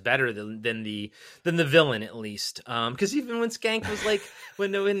cast is better than the villain, at least. Because even when Skank was like,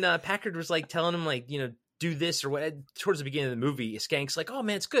 when Packard was like telling him like, do this or what, towards the beginning of the movie, Skank's like, oh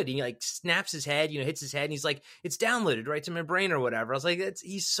man, it's good. And he like snaps his head, hits his head, and he's like, it's downloaded right to my brain or whatever. I was like,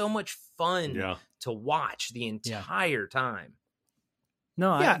 he's so much fun to watch the entire time.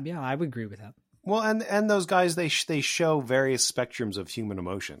 No, I would agree with that. Well, and those guys, they show various spectrums of human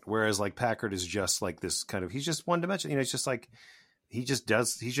emotion, whereas like Packard is just like this kind of, he's just one dimension. It's just like he's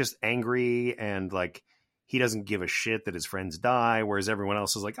just angry and like he doesn't give a shit that his friends die, whereas everyone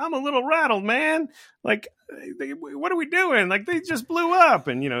else is like, I'm a little rattled, man. Like, what are we doing? Like they just blew up,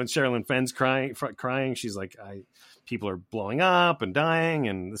 and and Sherilyn Fenn's crying. She's like, people are blowing up and dying,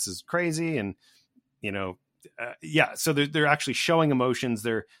 and this is crazy, and so they're actually showing emotions.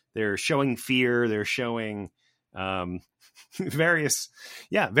 They're showing fear. They're showing various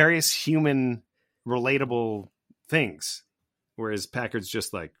human relatable things. Whereas Packard's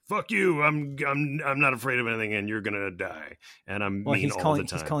just like, fuck you. I'm not afraid of anything, and you're gonna die. And I'm mean all the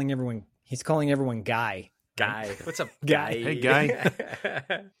time. He's calling everyone Guy. Guy, what's up, Guy? Hey, Guy.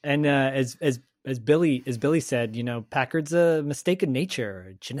 And as Billy said, Packard's a mistake of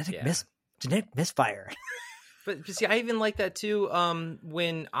nature, a genetic misfire. But see, I even like that too.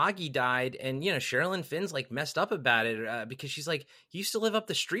 When Augie died, and Sherilyn Finn's like messed up about it because she's like, he used to live up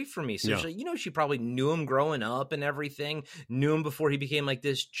the street from me, so she probably knew him growing up and everything, knew him before he became like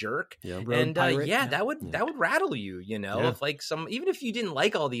this jerk. And that would rattle you, if like even if you didn't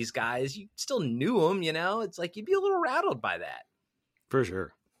like all these guys, you still knew them. It's like you'd be a little rattled by that. For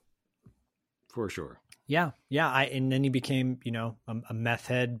sure. Yeah. And then he became, a meth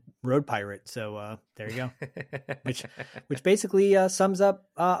head road pirate. So there you go. which basically sums up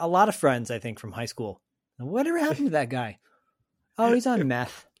a lot of friends, I think, from high school. Whatever happened to that guy? Oh, he's on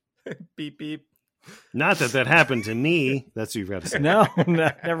meth. Beep beep. Not that happened to me. That's what you've got to say. No,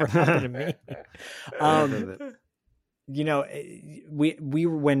 never happened to me. We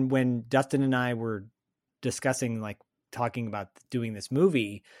were when Dustin and I were discussing, like talking about doing this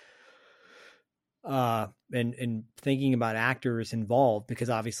movie. And thinking about actors involved, because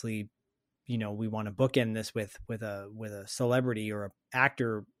obviously, we want to bookend this with a celebrity or an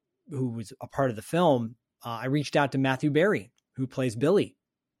actor who was a part of the film. I reached out to Matthew Berry, who plays Billy,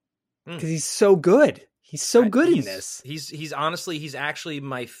 because he's so good. He's so good in this. He's honestly, he's actually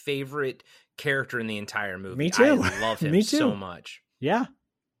my favorite character in the entire movie. Me too. I love him so much. Yeah.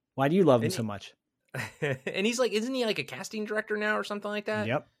 Why do you love him so much? And he's like, isn't he like a casting director now or something like that?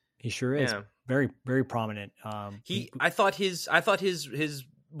 Yep. He sure is. Yeah. Very, very prominent. I thought his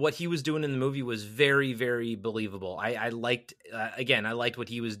what he was doing in the movie was very, very believable. I liked what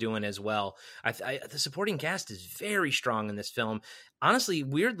he was doing as well. The supporting cast is very strong in this film. Honestly,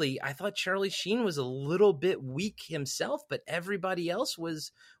 weirdly, I thought Charlie Sheen was a little bit weak himself, but everybody else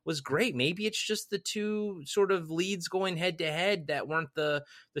was great. Maybe it's just the two sort of leads going head to head that weren't the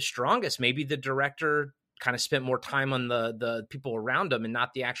strongest. Maybe the director kind of spent more time on the people around him and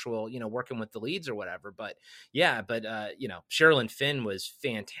not the actual, working with the leads or whatever. But yeah, Sherilyn Fenn was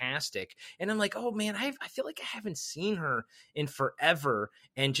fantastic. And I'm like, oh man, I feel like I haven't seen her in forever.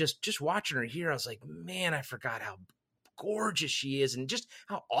 And just watching her here, I was like, man, I forgot how gorgeous she is and just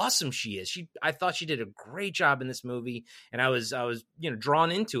how awesome she is. I thought she did a great job in this movie, and I was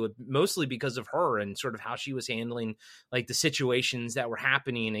drawn into it mostly because of her and sort of how she was handling like the situations that were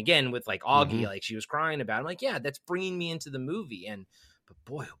happening. Again, with like Augie, like she was crying about. I'm like, yeah, that's bringing me into the movie. But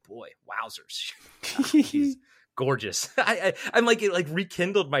boy, oh boy, wowzers, she's gorgeous. I'm like, it like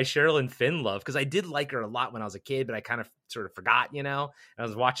rekindled my Sherilyn Fenn love, because I did like her a lot when I was a kid, but I kind of sort of forgot, and I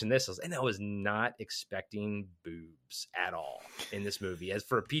was watching this, and I was not expecting boobs at all in this movie. As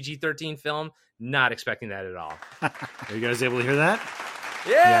for a PG-13 film, not expecting that at all. Are you guys able to hear that?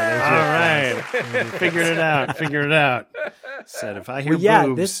 Yeah. All right. Figured it out. Said if I hear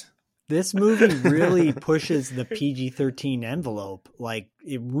boobs. This movie really pushes the PG-13 envelope. Like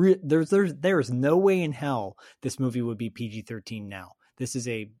there's no way in hell this movie would be PG-13 now. This is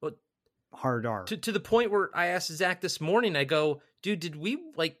a hard R. To the point where I asked Zach this morning, I go, dude, did we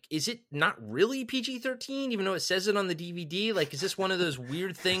is it not really PG-13 even though it says it on the DVD? Like, is this one of those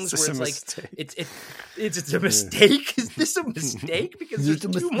weird things where it's like it's a mistake? Is this a mistake? Because there's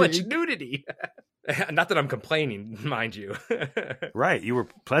too much nudity. Not that I'm complaining, mind you. Right. You were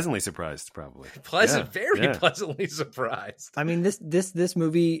pleasantly surprised, probably. Very pleasantly surprised. I mean, this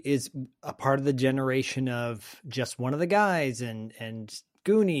movie is a part of the generation of Just One of the Guys and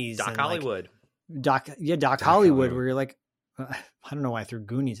Goonies. Doc Hollywood. Doc Hollywood, where you're like, I don't know why I threw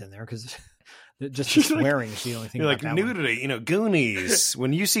Goonies in there, because just the swearing is the only thing. You're like, nudity, Goonies.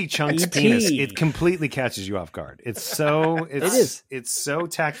 When you see Chunk's penis, it completely catches you off guard. It's so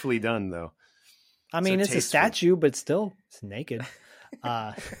tactfully done, though. I mean, it's a statue, but still, it's naked.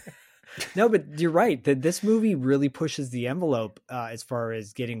 No, but you're right. This movie really pushes the envelope as far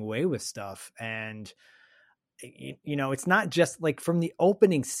as getting away with stuff. And, it's not just like from the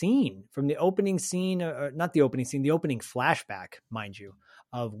opening scene, the opening flashback, mind you,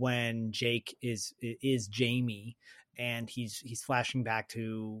 of when Jake is Jamie, and he's flashing back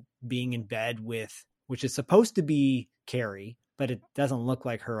to being in bed with, which is supposed to be Carrie, but it doesn't look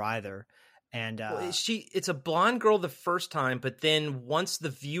like her either. And it's a blonde girl the first time, but then once the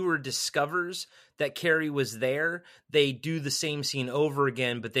viewer discovers that Carrie was there, they do the same scene over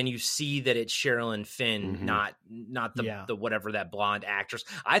again, but then you see that it's Sherilyn Fenn, not the whatever that blonde actress.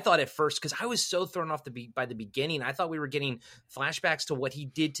 I thought at first, because I was so thrown off by the beginning, I thought we were getting flashbacks to what he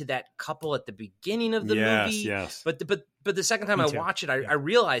did to that couple at the beginning of the movie. Yes. But the second time I watched it, I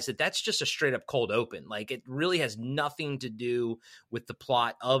realized that that's just a straight up cold open. Like, it really has nothing to do with the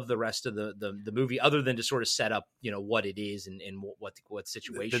plot of the rest of the movie, other than to sort of set up, what it is and what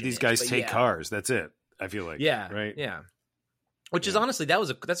situation. That these guys take cars. That's it. I feel like. Yeah. Right. Yeah. Which is honestly,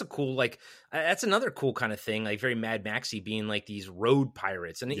 that's a cool, like, that's another cool kind of thing. Like, very Mad Maxy, being like these road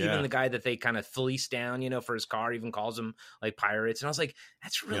pirates, and even the guy that they kind of fleece down, for his car, even calls them like pirates. And I was like,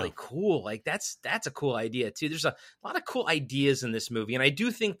 that's really cool. Like, that's a cool idea too. There's a lot of cool ideas in this movie, and I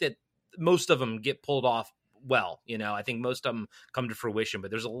do think that most of them get pulled off well. I think most of them come to fruition, but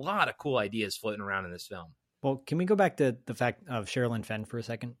there's a lot of cool ideas floating around in this film. Well, can we go back to the fact of Sherilyn Fenn for a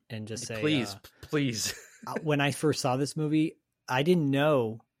second and just say, please. When I first saw this movie, I didn't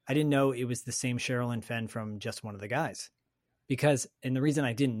know it was the same Sherilyn Fenn from Just One of the Guys, and the reason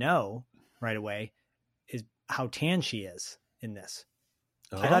I didn't know right away is how tan she is in this.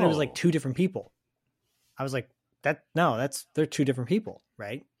 I thought it was like two different people. I was like, they're two different people.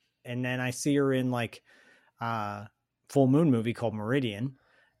 Right. And then I see her in like full moon movie called Meridian.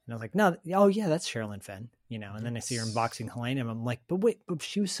 And I was like, no, that's Sherilyn Fenn, and then I see her in Boxing Helena, and I'm like, but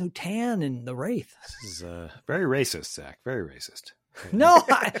she was so tan in The Wraith. This is very racist, Zach. Very racist. No,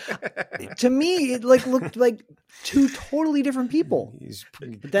 to me, it looked like two totally different people.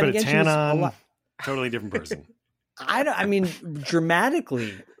 But then again, tan on, totally different person. I mean,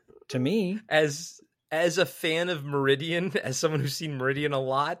 dramatically, to me, as a fan of Meridian, as someone who's seen Meridian a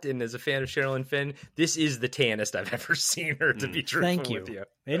lot, and as a fan of Sherilyn Fenn, this is the tannest I've ever seen her, to be truthful with you.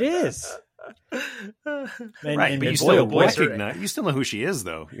 It is. Right, but you still recognize, you still know who she is,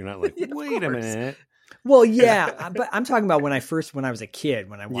 though. You're not like, wait a minute. Well, yeah, but I'm talking about when I was a kid,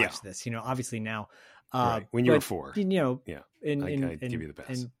 when I watched this, obviously now. When you were 4. I give you the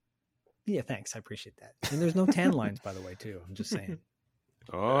pass. Yeah, thanks. I appreciate that. And there's no tan lines, by the way, too. I'm just saying.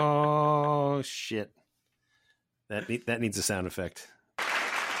 Oh, shit. That needs a sound effect.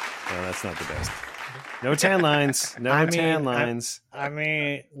 No, that's not the best. No tan lines. Tan lines. I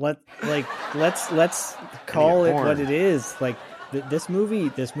mean, let's call it what it is. Like this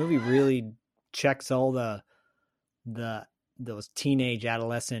movie really checks all those teenage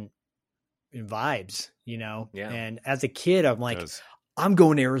adolescent vibes, you know? Yeah. And as a kid, I'm like, I'm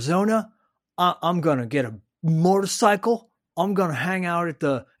going to Arizona. I'm going to get a motorcycle. I'm going to hang out at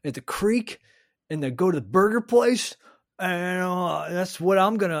the creek and then go to the burger place. And that's what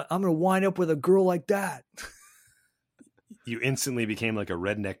I'm going to wind up with a girl like that. You instantly became like a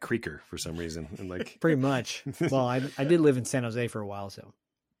redneck creeker for some reason. And like pretty much. Well, I did live in San Jose for a while. So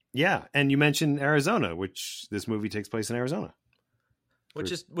yeah. And you mentioned Arizona, which this movie takes place in Arizona. Which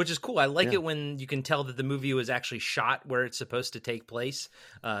is cool. I like it when you can tell that the movie was actually shot where it's supposed to take place,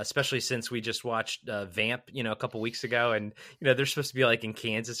 especially since we just watched Vamp, a couple weeks ago, and they're supposed to be like in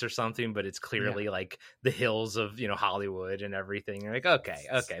Kansas or something, but it's clearly like the hills of Hollywood and everything. You're like, okay,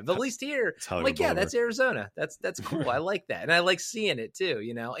 but at least here, I'm like, yeah, that's Arizona. That's cool. I like that, and I like seeing it too.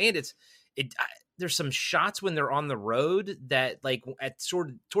 And there's some shots when they're on the road that like at sort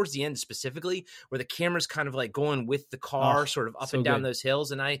of towards the end specifically where the camera's kind of like going with the car sort of up and down those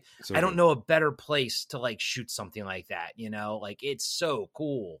hills. And I don't know a better place to like shoot something like that, like it's so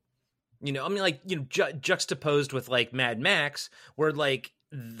cool, juxtaposed with like Mad Max where like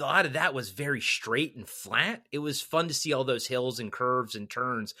a lot of that was very straight and flat. It was fun to see all those hills and curves and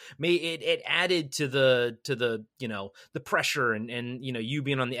turns. It added to the the pressure and you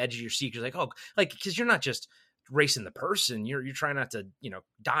being on the edge of your seat. You're like, because you're not just racing the person. You're trying not to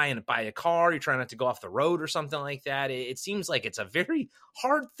die by a car. You're trying not to go off the road or something like that. It seems like it's a very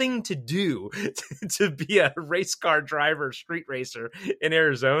hard thing to do to be a race car driver, street racer in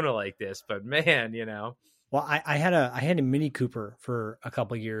Arizona like this. But man, Well, I had a Mini Cooper for a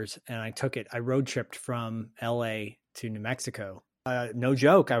couple of years, and I road tripped from LA to New Mexico. No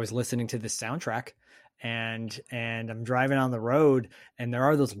joke. I was listening to this soundtrack and I'm driving on the road, and there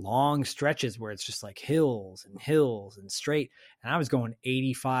are those long stretches where it's just like hills and straight. And I was going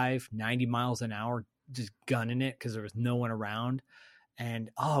 85, 90 miles an hour, just gunning it because there was no one around. And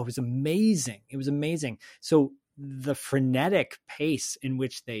it was amazing. It was amazing. So the frenetic pace in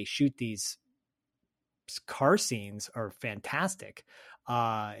which they shoot these car scenes are fantastic.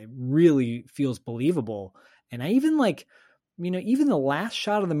 It really feels believable. And I even like, even the last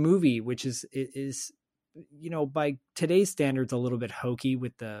shot of the movie, which is by today's standards, a little bit hokey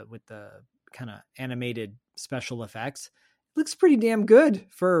with the kind of animated special effects, looks pretty damn good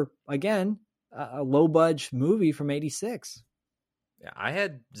for, again, a low budget movie from '86. Yeah, I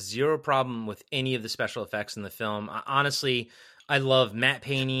had zero problem with any of the special effects in the film. Honestly, I love matte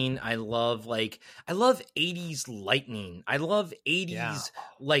painting. I love 80s lightning. I love 80s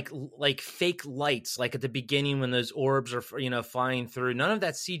like fake lights, like at the beginning when those orbs are flying through. None of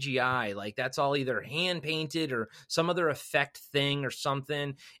that CGI. Like that's all either hand painted or some other effect thing or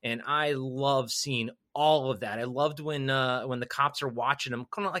something. And I love seeing all of that. I loved when the cops are watching them,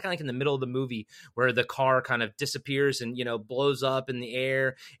 kind of like in the middle of the movie where the car kind of disappears and blows up in the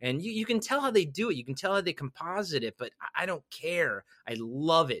air, and you can tell how they do it. You can tell how they composite it, but I don't care. I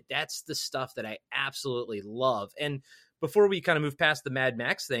love it. That's the stuff that I absolutely love. And before we kind of move past the Mad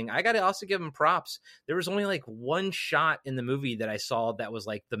Max thing, I got to also give them props. There was only like one shot in the movie that I saw that was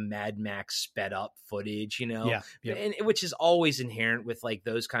like the Mad Max sped up footage, Yeah. And which is always inherent with like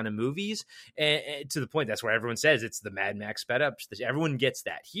those kind of movies. And to the point, that's where everyone says it's the Mad Max sped up. Everyone gets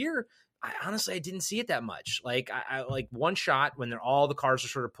that. Here, I honestly didn't see it that much. Like I like one shot when all the cars are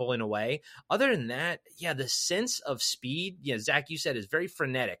sort of pulling away. Other than that, yeah, the sense of speed, Zach, you said, is very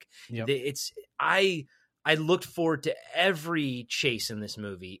frenetic. Yep. I looked forward to every chase in this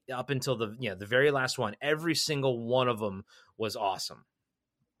movie up until the very last one. Every single one of them was awesome.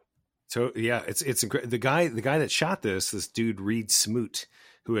 So yeah, it's the guy that shot this dude Reed Smoot,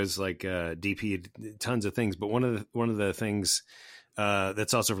 who has like DP'd tons of things, but one of the things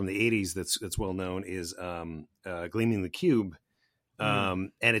that's also from the 80s that's well known is Gleaming the Cube.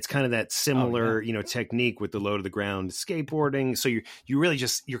 And it's kind of that similar, technique with the low to the ground skateboarding. So you really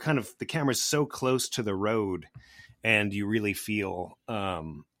you're kind of, the camera's so close to the road, and you really feel,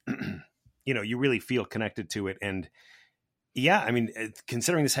 you really feel connected to it. And yeah, I mean,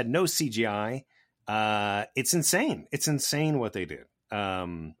 considering this had no CGI, it's insane. It's insane what they did.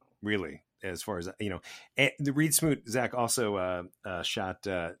 Really, as far as, the Reed Smoot, Zach also shot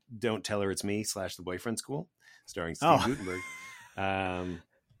Don't Tell Her It's Me / The Boyfriend School, starring Steve Guttenberg.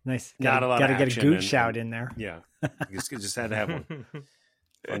 Nice. Not a lot. Gotta of get a goot shout in there. Yeah, just had to have one.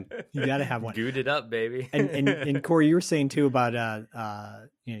 Fun. You gotta have one. Goot it up, baby. and Corey, you were saying too about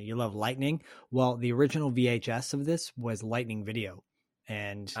you love Lightning. Well, the original VHS of this was Lightning Video,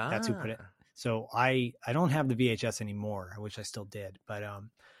 and that's who put it. So I don't have the VHS anymore. I wish I still did, but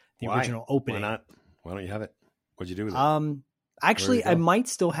the original opening. Why not? Why don't you have it? What'd you do with it? Actually, I might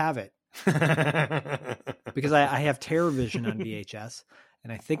still have it. because I have Terror Vision on VHS,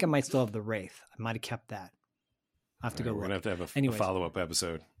 and I think I might still have the Wraith. I might have kept that. I have to go. We're gonna have to have a follow-up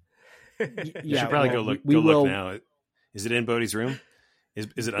episode. You should probably go look. Look now. Is it in Bodhi's room?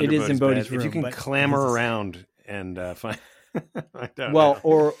 Is it under Bodhi's room? If you can clamor around and find.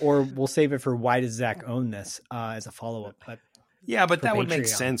 Or we'll save it for why does Zach own this as a follow-up. But yeah, but that would make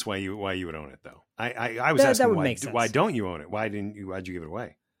sense why you would own it though. I was asking why don't you own it? Why'd you give it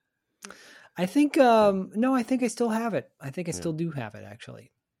away? I think no, I think I still have it. I think I still do have it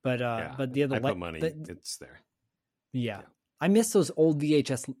actually. But the other put money, it's there. Yeah. I miss those old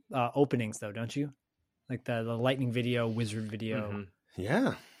VHS openings though, don't you? Like the Lightning video, Wizard video. Mm-hmm.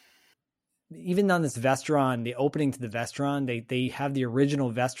 Yeah. Even on this Vestron, the opening to the Vestron, they have the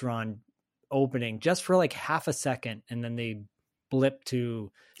original Vestron opening just for like half a second, and then they blip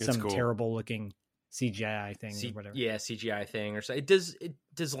to some terrible looking CGI thing or whatever. Yeah, CGI thing or so. Does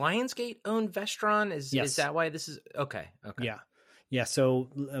Lionsgate own Vestron? Is that why this is okay? Yeah. Yeah, so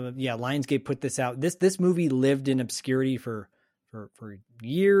Lionsgate put this out. This movie lived in obscurity for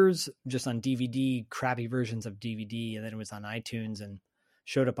years, just on DVD, crappy versions of DVD, and then it was on iTunes and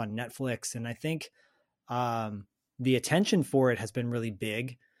showed up on Netflix. And I think the attention for it has been really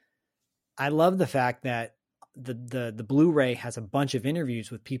big. I love the fact that the Blu-ray has a bunch of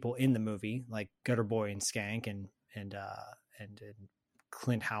interviews with people in the movie, like Gutter Boy and Skank and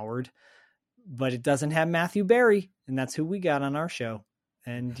Clint Howard. But it doesn't have Matthew Berry, and that's who we got on our show.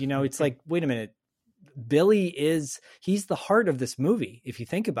 And, it's like, wait a minute. Billy he's the heart of this movie. If you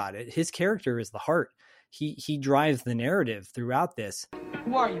think about it, his character is the heart. He drives the narrative throughout this.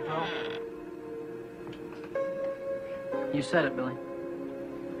 Who are you, bro? You said it, Billy.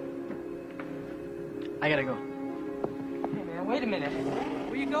 I gotta go. Hey, man, wait a minute.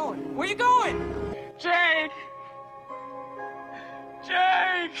 Where you going? Where you going? Jake!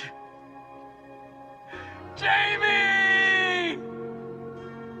 Jake! Jamie!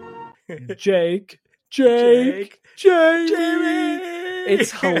 Jake! Jamie!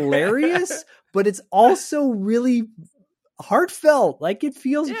 It's hilarious, but it's also really heartfelt. Like, it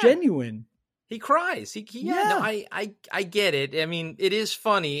feels genuine. He cries. No, I get it. I mean, it is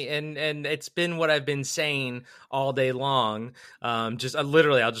funny, and it's been what I've been saying all day long. I'll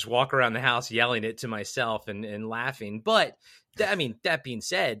just walk around the house yelling it to myself and laughing. But that being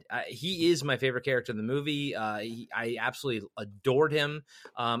said, he is my favorite character in the movie. I absolutely adored him,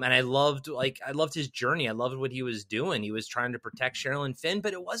 and I loved his journey. I loved what he was doing. He was trying to protect Sherilyn Fenn,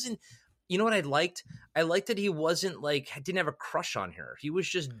 but it wasn't. You know what I liked? I liked that he wasn't didn't have a crush on her. He was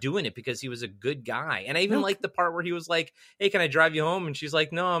just doing it because he was a good guy. And I even liked the part where he was like, "Hey, can I drive you home?" And she's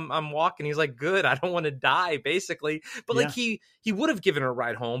like, "No, I'm walking." He's like, "Good. I don't want to die," basically. But he would have given her a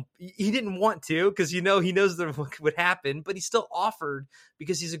ride home. He didn't want to because he knows that what would happen, but he still offered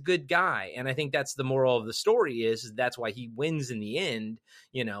because he's a good guy. And I think that's the moral of the story is that's why he wins in the end,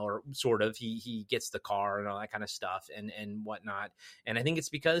 or sort of he gets the car and all that kind of stuff and whatnot. And I think it's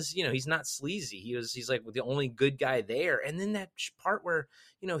because, he's not sleazy. He's like the only good guy there. And then that part where,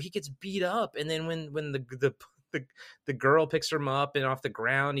 he gets beat up. And then when the girl picks him up and off the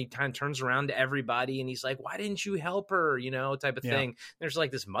ground, he kind of turns around to everybody and he's like, "Why didn't you help her?" Type of thing. There's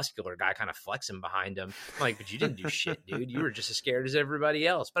like this muscular guy kind of flexing behind him. I'm like, "But you didn't do shit, dude. You were just as scared as everybody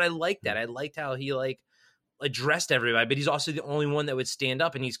else." But I liked that. I liked how he addressed everybody, but he's also the only one that would stand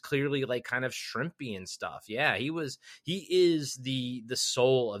up, and he's clearly kind of shrimpy and stuff. Yeah, he is the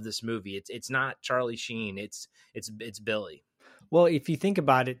soul of this movie. It's not Charlie Sheen. It's Billy. Well, if you think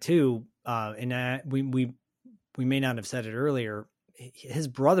about it too, and we may not have said it earlier, his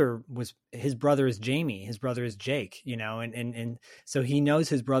brother is Jamie. His brother is Jake, and so he knows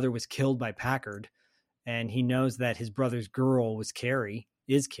his brother was killed by Packard, and he knows that his brother's girl is Carrie.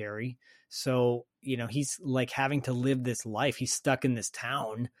 So, he's having to live this life. He's stuck in this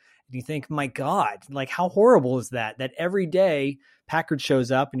town. And you think, my God, how horrible is that every day Packard shows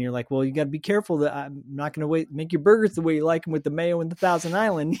up and you're like, well, you got to be careful that I'm not going to make your burgers the way you like them with the mayo and the Thousand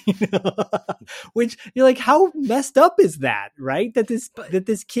Island, which you're like, how messed up is that? Right. That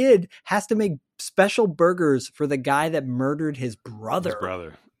this kid has to make special burgers for the guy that murdered his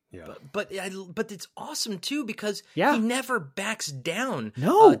brother. Yeah, but it's awesome too because he never backs down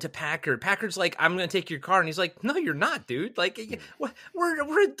to Packard. Packard's like, "I'm going to take your car," and he's like, "No, you're not, dude.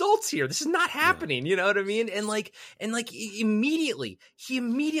 We're adults here. This is not happening." You know what I mean? And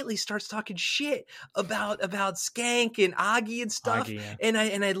immediately starts talking shit about Skank and Augie and stuff. And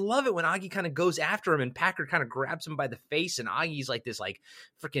I love it when Augie kind of goes after him and Packard kind of grabs him by the face, and Augie's like this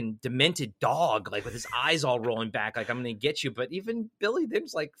freaking demented dog, with his eyes all rolling back, like, "I'm going to get you." But even Billy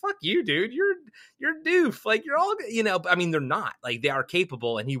them's like, fuck you, dude. You're doof. Like, you're all, I mean, they're not. Like, they are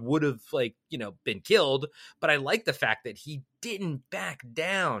capable, and he would have, like, been killed. But I like the fact that he didn't back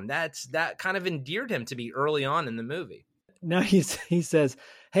down. That kind of endeared him to me early on in the movie. Now he says,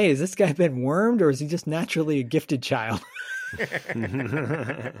 "Hey, has this guy been wormed, or is he just naturally a gifted child?"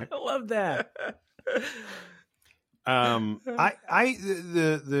 I love that.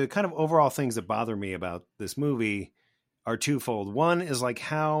 The kind of overall things that bother me about this movie are twofold. One is like,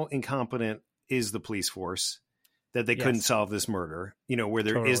 how incompetent is the police force that they couldn't solve this murder? Where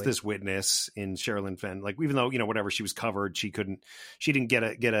there is this witness in Sherilyn Fenn, like, even though, whatever, she was covered, she didn't get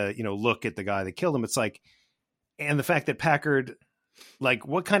a look at the guy that killed him. It's like, and the fact that Packard, like,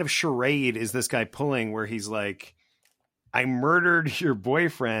 what kind of charade is this guy pulling where he's like, I murdered your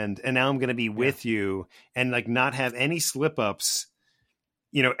boyfriend and now I'm going to be with you, and like not have any slip ups,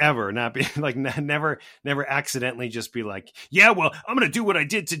 ever, not be like, never accidentally just be like, yeah, well, I'm going to do what I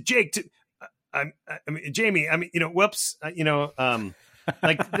did to Jake I mean, Jamie, whoops,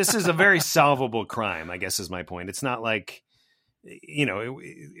 like, this is a very solvable crime, I guess is my point. It's not like,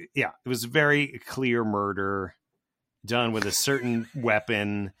 it was a very clear murder done with a certain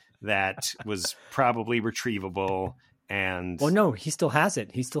weapon that was probably retrievable. And well, no, he still has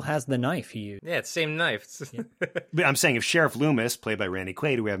it. He still has the knife he used. Yeah, it's the same knife. But I'm saying, if Sheriff Loomis, played by Randy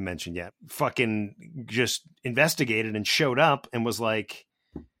Quaid, who we haven't mentioned yet, fucking just investigated and showed up and was like,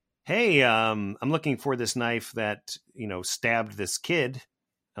 hey, I'm looking for this knife that, stabbed this kid.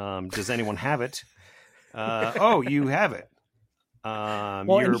 Does anyone have it? Oh, you have it.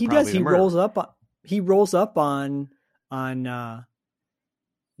 Well, and he does. He rolls up on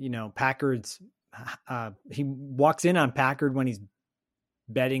Packard's. He walks in on Packard when he's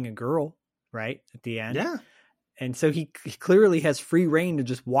bedding a girl, right at the end. Yeah, and so he clearly has free reign to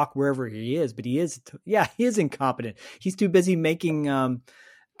just walk wherever he is. But he is incompetent. He's too busy making paper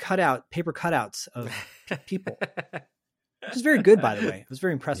cutouts of people, which is very good, by the way. I was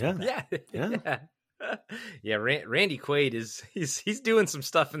very impressed with that. Yeah. Yeah, Randy Quaid he's doing some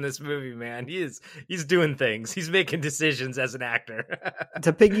stuff in this movie, man. He's doing things. He's making decisions as an actor.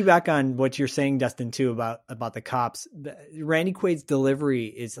 To piggyback on what you're saying, Dustin, too, about the cops, Randy Quaid's delivery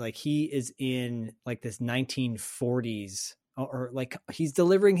is like he is in like this 1940s, or like he's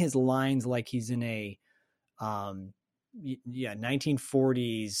delivering his lines like he's in a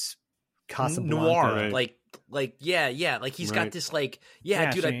 1940s Casablanca noir, like he's got this like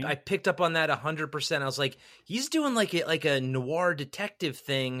dude, I picked up on that 100%. I was like, he's doing like a noir detective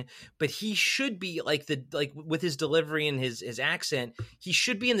thing, but he should be like with his delivery and his accent, he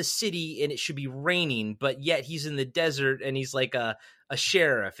should be in the city and it should be raining, but yet he's in the desert and he's like a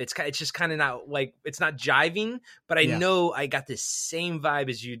sheriff. It's just kind of not like, it's not jiving, but I know I got this same vibe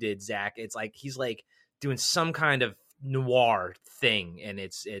as you did, Zach. It's like he's like doing some kind of noir thing, and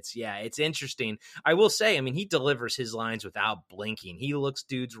it's interesting. I will say, I mean, he delivers his lines without blinking. He looks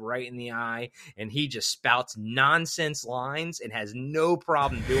dudes right in the eye and he just spouts nonsense lines and has no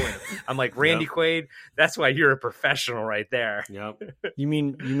problem doing it. I'm like, Randy Quaid, that's why you're a professional right there. Yep. You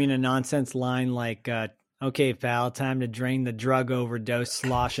mean a nonsense line like, okay, pal, time to drain the drug overdose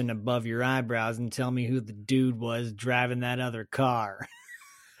sloshing above your eyebrows and tell me who the dude was driving that other car.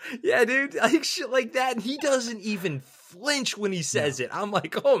 Yeah, dude, like shit like that. And he doesn't even flinch when he says it. I'm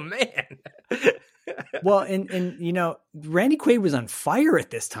like, oh man. Well, and Randy Quaid was on fire at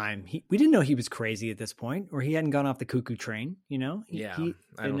this time. We didn't know he was crazy at this point, or he hadn't gone off the cuckoo train. He was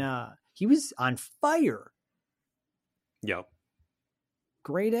on fire. Yep.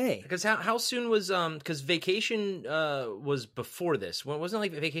 Grade A. Because how soon was because Vacation was before this? Wasn't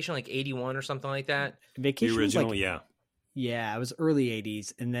like Vacation like 81 or something like that? Vacation, the original, was like, yeah. Yeah, it was early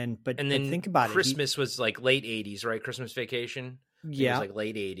 80s, and then think about Christmas was like late 80s, right? Christmas Vacation. Yeah, it was like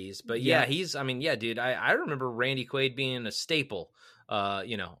late 80s. But yeah, dude, I remember Randy Quaid being a staple,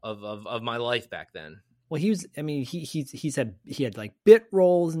 of my life back then. Well, he had like bit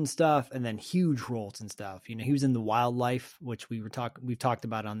roles and stuff, and then huge roles and stuff. He was in The Wildlife, which we've talked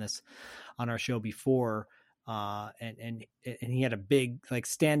about on our show before, and he had a big like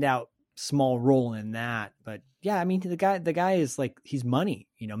standout small role in that. But yeah, I mean, the guy is like, he's money,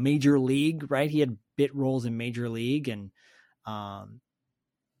 Major League, right? He had bit roles in Major League, and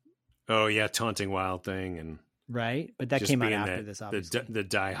Taunting Wild Thing, and right, but that came out after this, obviously. The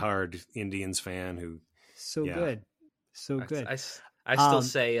diehard Indians fan who good. I still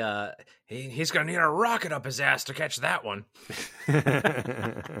say he's gonna need a rocket up his ass to catch that one.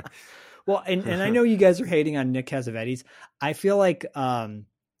 Well, and I know you guys are hating on Nick Cassavetes. I feel like I'm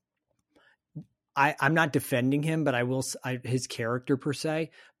not defending him, but his character per se,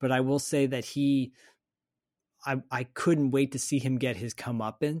 but I will say that he I couldn't wait to see him get his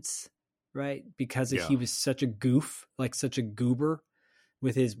comeuppance, right? Because he was such a goof, like such a goober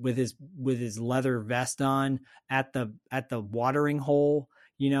with his leather vest on at the watering hole,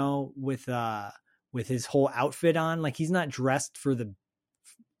 with his whole outfit on. Like, he's not dressed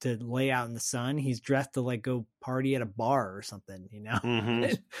to lay out in the sun. He's dressed to like go party at a bar or something,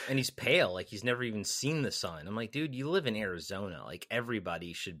 And he's pale. Like, he's never even seen the sun. I'm like, dude, you live in Arizona. Like,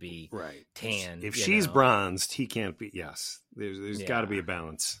 everybody should be tan. If she's bronzed, he can't be. Yes. There's got to be a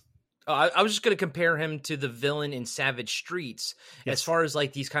balance. I was just going to compare him to the villain in Savage Streets as far as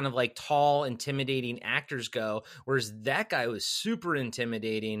like these kind of like tall, intimidating actors go, whereas that guy was super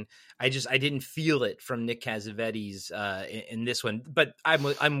intimidating. I didn't feel it from Nick Cassavetes in this one, but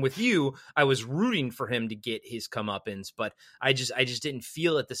I'm with you. I was rooting for him to get his comeuppance, but I just didn't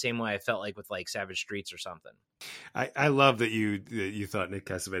feel it the same way I felt like with like Savage Streets or something. I love that you thought Nick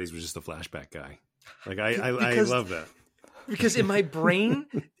Cassavetes was just a flashback guy. Like I love that. Because in my brain,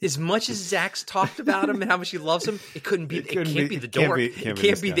 as much as Zach's talked about him and how much he loves him, it can't be the dork. It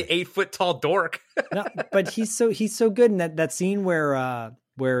can't be the 8-foot tall dork. No, but he's so good in that scene where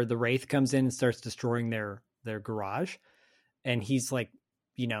the Wraith comes in and starts destroying their garage, and he's like,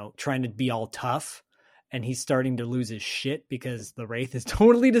 trying to be all tough, and he's starting to lose his shit because the Wraith is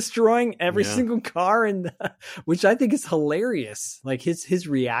totally destroying every single car, which I think is hilarious. Like his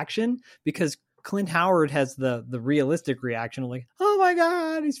reaction, because Clint Howard has the realistic reaction of like, oh my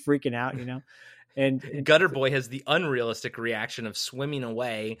God, he's freaking out, and Gutter Boy has the unrealistic reaction of swimming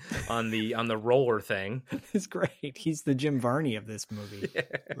away on the roller thing. It's great. He's the Jim Varney of this movie.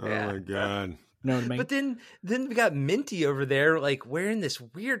 Oh my God. No, what I mean? But then we got Minty over there, like wearing this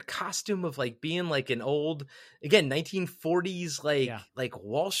weird costume of like being like an old, again, 1940s, like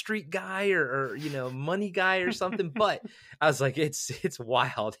Wall Street guy or money guy or something. But I was like, it's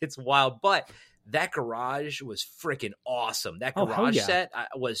wild. It's wild. But that garage was freaking awesome. That garage set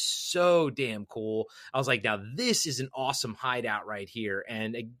was so damn cool. I was like, now this is an awesome hideout right here.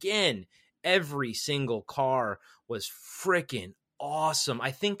 And again, every single car was freaking awesome.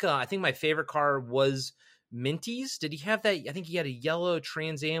 I think my favorite car was Minty's. Did he have that? I think he had a yellow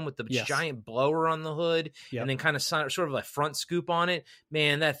Trans Am with the giant blower on the hood, and then kind of sort of a front scoop on it.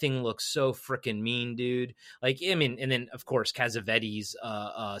 Man, that thing looks so freaking mean, dude. Like, I mean, and then of course Cassavetes,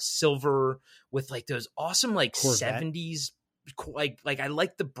 silver with like those awesome like Corvette. 70s. Like I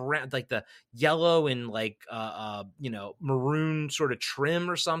like the brand, like the yellow and like maroon sort of trim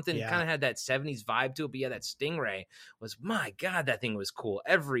or something. It kind of had that 70s vibe to it. But yeah, that Stingray was, my God, that thing was cool.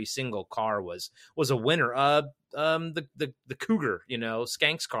 Every single car was a winner. The Cougar,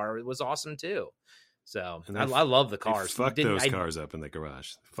 Skank's car, it was awesome too. So I love the cars. Fucked those cars up in the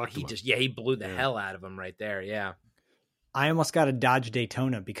garage. Fucked them up. He blew the hell out of them right there. Yeah. I almost got a Dodge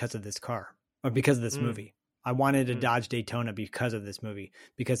Daytona because of this car, or because of this movie. I wanted a Dodge Daytona because of this movie,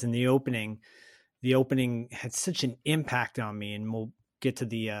 because in the opening had such an impact on me, and we'll get to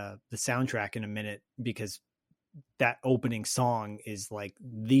the soundtrack in a minute, because that opening song is like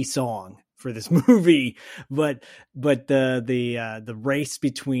the song for this movie. But the race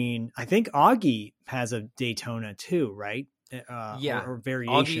between, I think Augie has a Daytona too, right? Or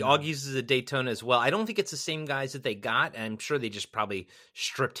variation. Augie's is a Daytona as well. I don't think it's the same guys that they got. I'm sure they just probably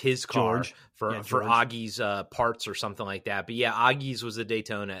stripped his car for Augie's parts or something like that. But yeah, Augie's was a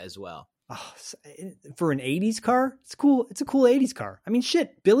Daytona as well. Oh, for an 80s car, it's cool. It's a cool 80s car. I mean,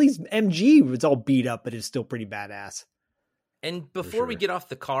 shit, Billy's MG was all beat up, but it's still pretty badass. And before we get off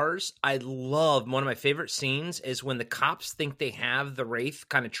the cars, I love, one of my favorite scenes is when the cops think they have the Wraith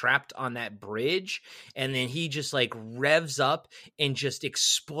kind of trapped on that bridge, and then he just like revs up and just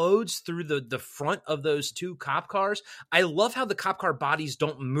explodes through the front of those two cop cars. I love how the cop car bodies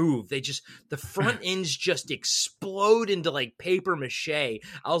don't move. The front ends just explode into like paper mache. I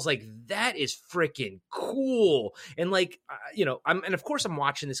was like, that is freaking cool. And like, and of course I'm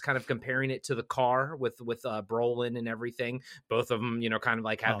watching this kind of comparing it to the car with Brolin and everything. Both of them, kind of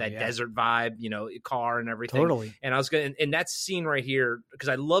like have that desert vibe, car and everything. Totally. And I was going to, and that scene right here, because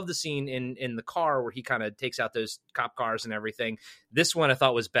I love the scene in the car where he kind of takes out those cop cars and everything. This one I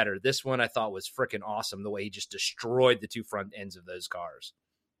thought was better. This one I thought was freaking awesome, the way he just destroyed the two front ends of those cars.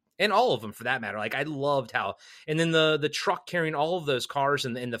 And all of them, for that matter. Like, I loved how, and then the truck carrying all of those cars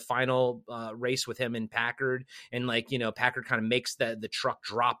in the final race with him and Packard, and like, Packard kind of makes the truck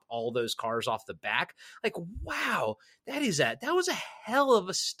drop all those cars off the back. Like, wow, that was a hell of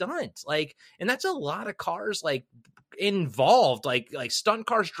a stunt. Like, and that's a lot of cars like involved, like stunt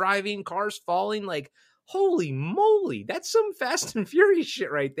cars driving, cars falling, like, holy moly, that's some Fast and Furious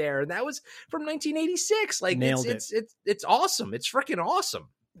shit right there. And that was from 1986. Like, it's awesome. It's freaking awesome.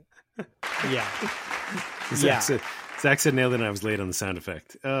 Yeah. Zach said nailed it and I was late on the sound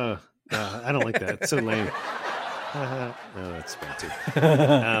effect. I don't like that. It's so lame. No, that's bad too.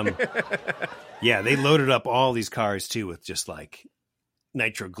 Yeah, they loaded up all these cars too with just like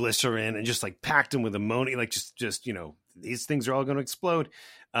nitroglycerin and just like packed them with ammonia, like just these things are all going to explode.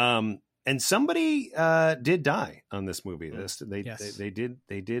 And somebody did die on this movie.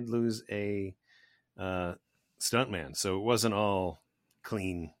 They did lose a stuntman, so it wasn't all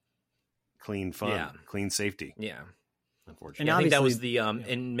clean fun, clean safety. Yeah, unfortunately, and I think that was the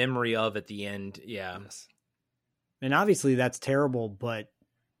in memory of at the end. Yeah, yes. And obviously that's terrible, but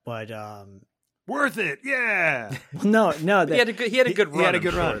worth it. Yeah. No. He had a good run. He had a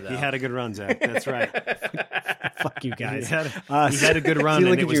good run. He had a good run, Zach. That's right. Fuck you guys. He had a good run,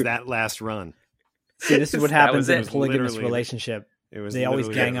 and it was that last run. See, this is what happens in a polygamous relationship. They always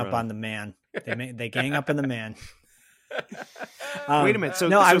gang up on the man. They gang up on the man. Wait a minute. So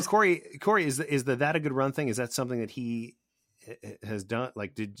Corey, is that a good run thing? Is that something that he has done?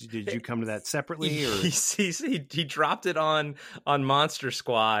 Like, did you come to that separately? Or? He dropped it on Monster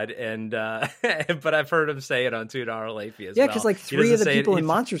Squad, and but I've heard him say it on $2 Late Fee as well. Yeah, because like 3 of the people in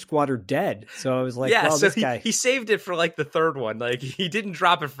Monster Squad are dead. So I was like, well, so this guy. He saved it for like the third one. Like he didn't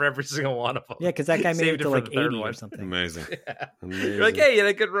drop it for every single one of them. Yeah, because that guy made it to like 80 or something. Amazing. Yeah. Amazing. You're like, hey, you had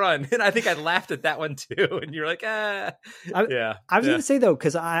a good run, and I think I laughed at that one too. And you're like, yeah. I was going to say though,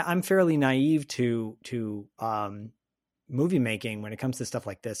 because I'm fairly naive to movie making when it comes to stuff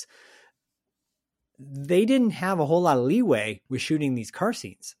like this. They didn't have a whole lot of leeway with shooting these car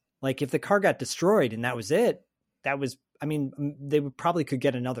scenes. Like if the car got destroyed and that was it, they probably could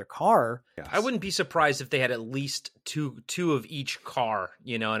get another car. I wouldn't be surprised if they had at least two of each car.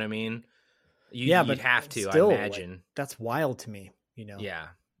 You know what I mean? You'd have to, still, I imagine. Like, that's wild to me, Yeah.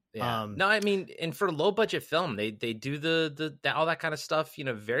 Yeah. No, I mean, and for low budget film, they do the all that kind of stuff,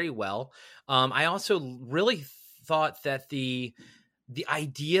 very well. I also really thought that the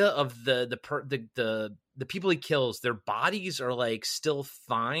idea of the people he kills, their bodies are like still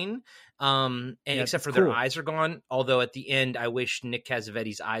fine, and except for their eyes are gone. Although at the end, I wish Nick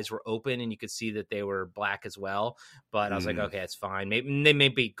Cassavetes' eyes were open and you could see that they were black as well. But I was like, okay, that's fine. Maybe they may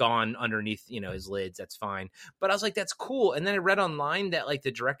be gone underneath, his lids. That's fine. But I was like, that's cool. And then I read online that like the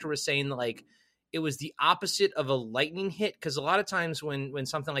director was saying like it was the opposite of a lightning hit, because a lot of times when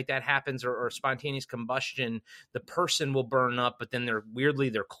something like that happens or spontaneous combustion, the person will burn up, but then their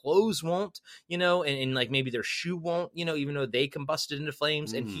clothes won't, and like maybe their shoe won't, even though they combusted into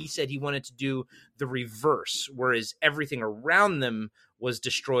flames. And he said he wanted to do the reverse, whereas everything around them was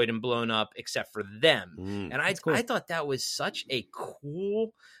destroyed and blown up except for them. And I thought that was such a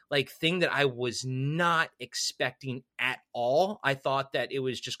cool thing that I was not expecting at all. I thought that it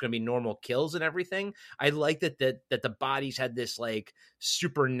was just going to be normal kills and everything. I like that the bodies had this like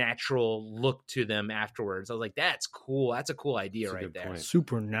supernatural look to them afterwards. I was like, that's cool. That's a cool idea right there.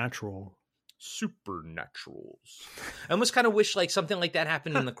 Supernaturals. I almost kind of wish like something like that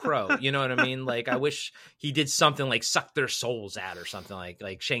happened in The Crow. You know what I mean? Like I wish he did something like suck their souls out or something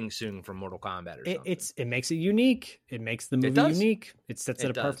like Shang Tsung from Mortal Kombat or something. It makes it unique. It makes the movie unique. It sets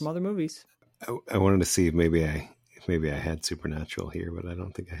it apart from other movies. I wanted to see if maybe I had Supernatural here, but I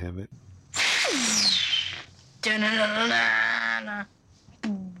don't think I have it.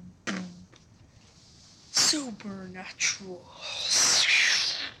 Supernatural.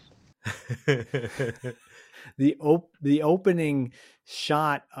 The opening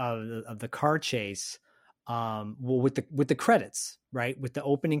shot of the car chase, with the credits, right, with the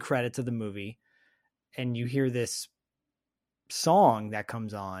opening credits of the movie, and you hear this song that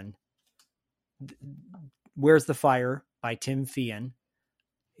comes on, "Where's the Fire" by Tim Feehan.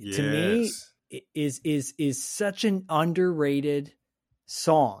 Yes. To me, it is such an underrated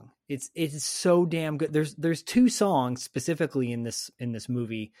song. It's so damn good. There's 2 songs specifically in this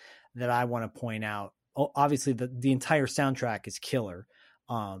movie that I want to point out. Obviously, the entire soundtrack is killer.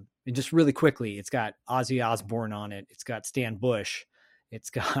 And just really quickly, it's got Ozzy Osbourne on it. It's got Stan Bush. It's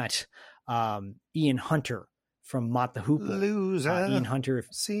got Ian Hunter from Mott the Hoople. Loser, Ian Hunter. If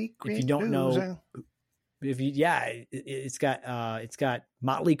you don't know, it's got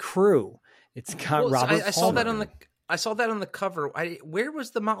Motley Crue. It's got Robert. I saw that on the. I saw that on the cover. Where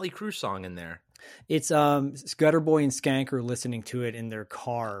was the Motley Crue song in there? It's Gutter Boy and Skank are listening to it in their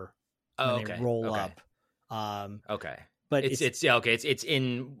car when they roll up. Okay, but it's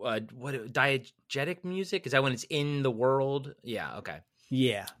in what diegetic music? Is that when it's in the world? Yeah. Okay.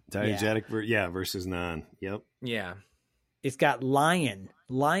 Yeah. Diegetic. Versus non. Yep. Yeah. It's got Lion.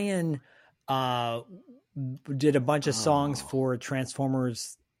 Lion did a bunch of songs for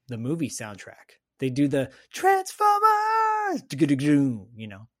Transformers the movie soundtrack. They do the Transformers,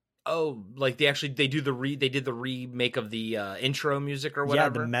 Oh, like they did the remake of the intro music or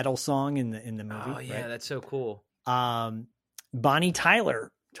whatever. Yeah, the metal song in the movie. Oh yeah, right? That's so cool. Bonnie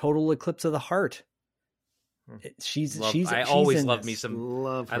Tyler, Total Eclipse of the Heart. I always love me some.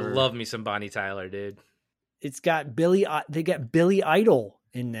 I love me some Bonnie Tyler, dude. It's got Billy. They got Billy Idol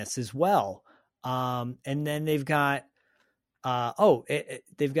in this as well. And then they've got.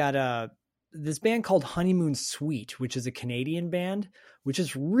 They've got this band called Honeymoon Suite, which is a Canadian band, which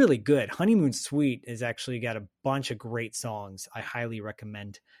is really good. Honeymoon Suite has actually got a bunch of great songs. I highly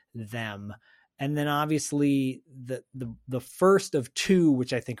recommend them. And then obviously the first of two,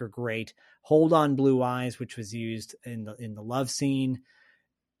 which I think are great, Hold On Blue Eyes, which was used in the love scene.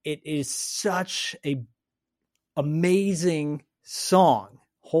 It is such a amazing song.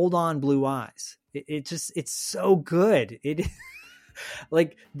 Hold On Blue Eyes. It's so good. It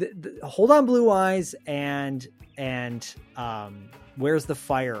like the Hold On Blue Eyes and Where's the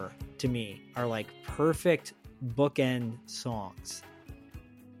Fire to me are like perfect bookend songs.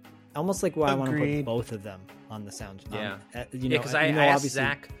 Almost like why I want to put both of them on the sound. Yeah, because I asked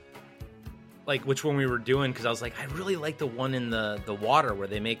Zach like which one we were doing, because I was like, I really like the one in the water where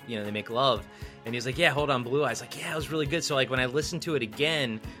they make love, and he's like, yeah, Hold On Blue Eyes. Like, yeah, it was really good. So like when I listened to it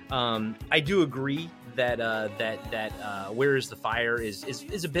again, I do agree that Where Is the Fire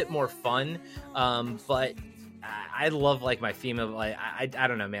is a bit more fun, but I love like my female, like I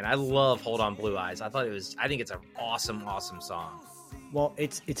don't know, man, I love Hold On Blue Eyes. I think it's an awesome song. Well,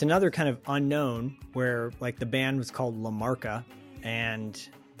 it's another kind of unknown where like the band was called La Marca, and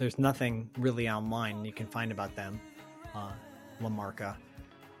there's nothing really online you can find about them, La Marca.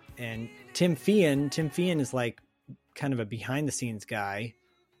 And Tim Feehan is like kind of a behind the scenes guy.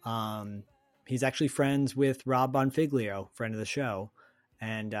 He's actually friends with Rob Bonfiglio, friend of the show.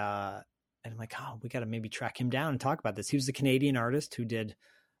 And I'm like, oh, we got to maybe track him down and talk about this. He was a Canadian artist who did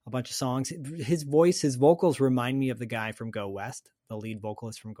a bunch of songs. His vocals remind me of the guy from Go West, the lead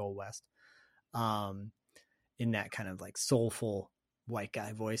vocalist from Go West, in that kind of like soulful white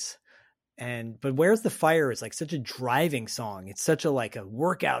guy voice. But Where's the Fire is like such a driving song. It's such a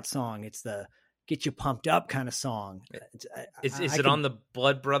workout song. It's the get you pumped up kind of song. Is it on the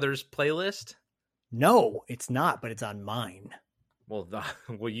Blood Brothers playlist? No, it's not, but it's on mine. Well,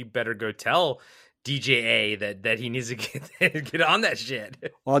 you better go tell DJ A that he needs to get on that shit.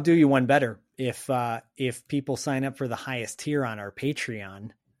 Well, I'll do you one better. If people sign up for the highest tier on our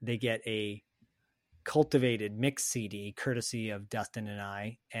Patreon, they get a cultivated mix CD courtesy of Dustin and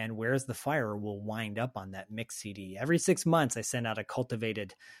I, and Where's the Fire will wind up on that mix CD. Every 6 months I send out a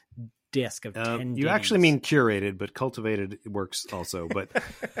cultivated disc of 10 you DVDs. Actually mean curated, but cultivated works also. But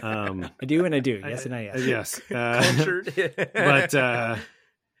I do and I do. Yes and I yes. Cultured. But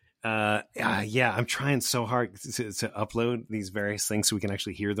yeah, I'm trying so hard to upload these various things so we can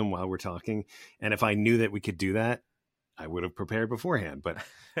actually hear them while we're talking. And if I knew that we could do that, I would have prepared beforehand, but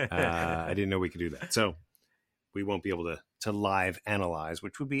I didn't know we could do that. So we won't be able to live analyze,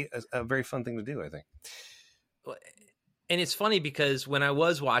 which would be a very fun thing to do, I think. And it's funny because when I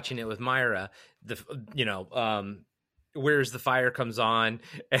was watching it with Myra, Where's the Fire comes on,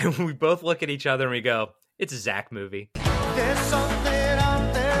 and we both look at each other and we go, it's a Zach movie. There's something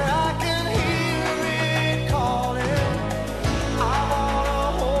out there, I can hear it calling. I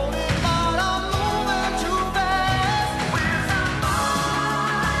wanna hold it, but I'm moving too fast. Where's the fire?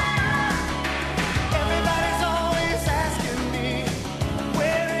 Everybody's always asking me,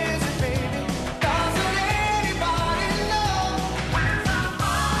 where is it, baby? Doesn't anybody know? Where's the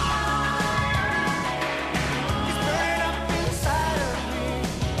fire? It's burning up inside of me.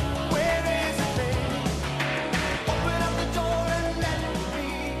 Where is it, baby? Open up the door and let me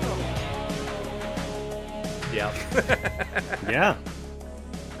go. Yeah. Yeah.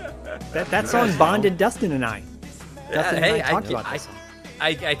 That song bonded Dustin and I. Dustin and I talked about this.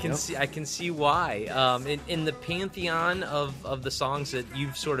 I can see why. In the pantheon of the songs that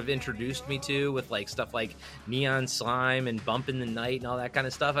you've sort of introduced me to, with like stuff like Neon Slime and Bump in the Night and all that kind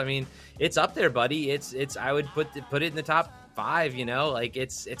of stuff, I mean, it's up there, buddy. It's I would put it in the top 5. Like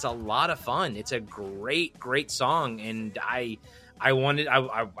it's a lot of fun. It's a great song, and I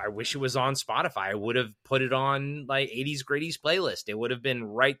wish it was on Spotify. I would have put it on like 80s Greatest playlist. It would have been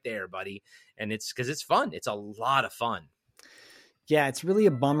right there, buddy. And it's because it's fun. It's a lot of fun. Yeah, it's really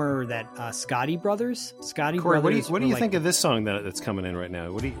a bummer that Corey, Brothers. What do you think of this song that's coming in right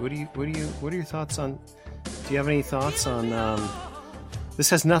now? What are your thoughts on? Do you have any thoughts on?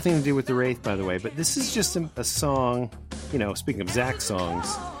 This has nothing to do with the Wraith, by the way, but this is just a song. Speaking of Zach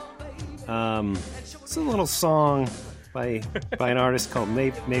songs, it's a little song by an artist called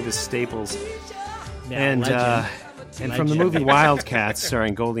Mavis Staples, Yeah, and And from the movie Wildcats,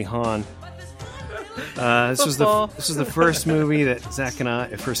 starring Goldie Hawn. This was the first movie that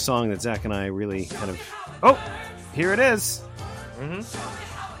first song that Zach and I really kind of. Oh, here it is. Mm-hmm.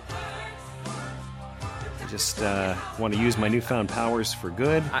 I just want to use my newfound powers for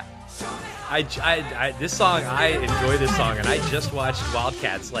good. This song, I enjoy this song, and I just watched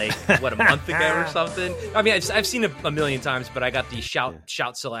Wildcats like a month ago or something. I mean, I've seen it a million times, but I got the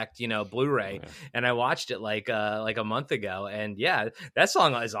Shout Select, Blu-ray, and I watched it like a month ago, and yeah, that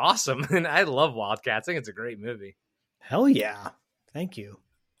song is awesome, and I love Wildcats. I think it's a great movie. Hell yeah, thank you.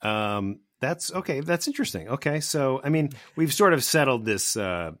 That's okay. That's interesting. Okay, so I mean, we've sort of settled this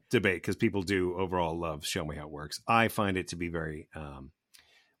debate because people do overall love Show Me How It Works. I find it to be very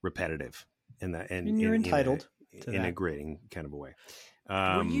repetitive. And you're entitled to in a grating kind of a way.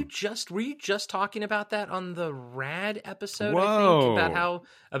 Were you just talking about that on the Rad episode? Whoa. I think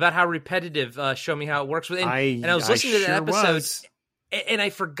about how repetitive Show Me How It Works. And I was listening to that episode, and I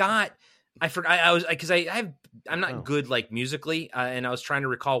forgot. I'm not good like musically, and I was trying to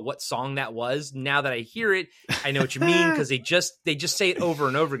recall what song that was. Now that I hear it, I know what you mean because they just say it over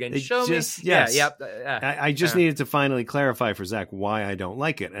and over again. Show me, yes. I just needed to finally clarify for Zach why I don't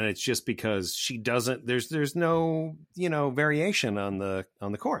like it, and it's just because she doesn't. There's no variation on the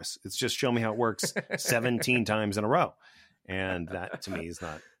chorus. It's just Show Me How It Works 17 times in a row, and that to me is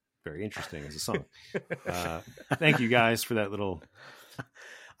not very interesting as a song. Thank you guys for that little.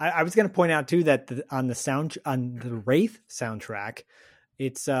 I was going to point out too that on the Wraith soundtrack,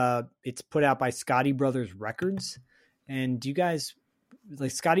 it's put out by Scotti Brothers Records. And do you guys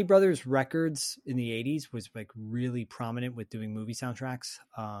like Scotti Brothers Records in the 80s was like really prominent with doing movie soundtracks.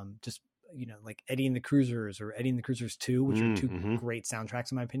 Just like Eddie and the Cruisers or Eddie and the Cruisers 2, which are two great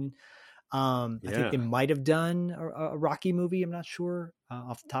soundtracks in my opinion. I think they might have done a Rocky movie. I'm not sure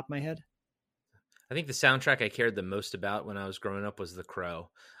off the top of my head. I think the soundtrack I cared the most about when I was growing up was The Crow.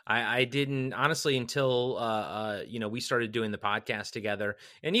 I didn't honestly until we started doing the podcast together,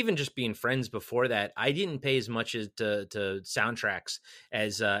 and even just being friends before that. I didn't pay as much to soundtracks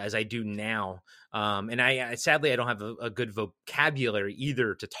as I do now. And I sadly I don't have a good vocabulary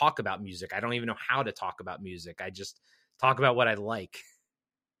either to talk about music. I don't even know how to talk about music. I just talk about what I like.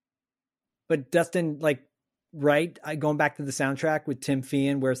 But Dustin, right, going back to the soundtrack with Tim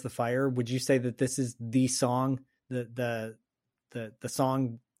Feehan, "Where's the Fire"? Would you say that this is the song, the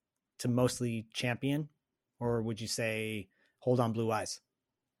song to mostly champion, or would you say "Hold On Blue Eyes"?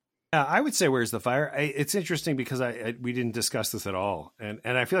 I would say "Where's the Fire." It's interesting because we didn't discuss this at all, and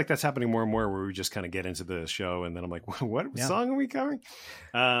I feel like that's happening more and more where we just kind of get into the show, and then I'm like, what song are we covering?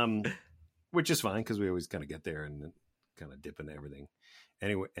 Which is fine because we always kind of get there and then kind of dip into everything.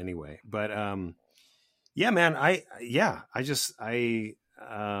 Anyway, but. Yeah, man. I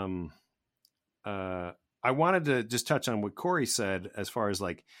wanted to just touch on what Corey said as far as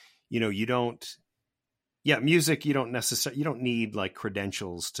music, you don't need like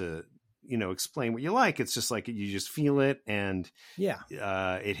credentials to, explain what you like. It's just like, you just feel it and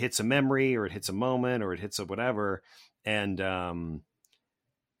it hits a memory or it hits a moment or it hits a whatever. And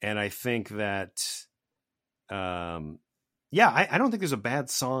I think that, I don't think there's a bad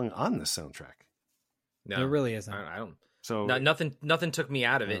song on this soundtrack. No, there really isn't. I don't. So nothing took me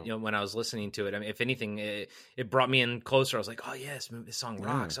out of it. When I was listening to it, I mean, if anything, it brought me in closer. I was like, oh yes, this song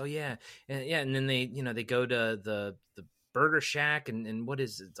rocks. Oh yeah, and then they go to the Burger Shack and what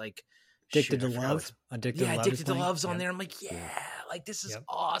is it like? Addicted to Love. Addicted to Love's on there. I'm like, like this is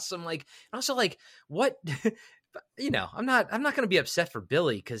awesome. Like, and also like what. I'm not going to be upset for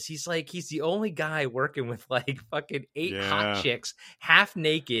Billy because he's the only guy working with like fucking 8 hot chicks, half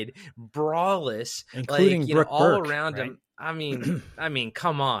naked, braless, including Brooke all Burke, around right? him. I mean,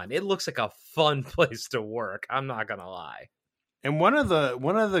 come on! It looks like a fun place to work. I'm not gonna lie. And one of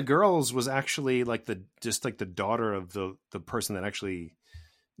the girls was actually like the daughter of the person that actually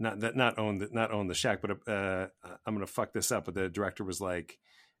not owned the shack, but I'm gonna fuck this up. But the director was like,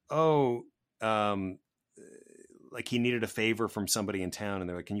 like he needed a favor from somebody in town, and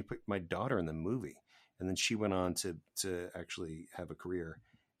they're like, "Can you put my daughter in the movie?" And then she went on to actually have a career,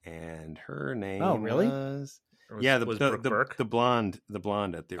 and her name was the blonde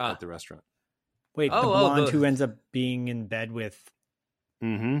at the restaurant. Wait, the blonde who ends up being in bed with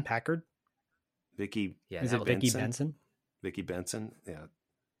Packard? Vicky. Yeah, is it Vicky Benson? Vicky Benson. Yeah.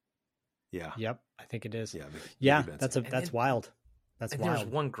 Yep, I think it is. Yeah. That's wild. That's and wild. there's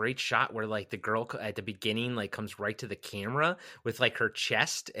one great shot where like the girl at the beginning like comes right to the camera with like her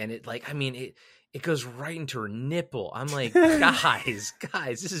chest, and it like it goes right into her nipple. I'm like, guys,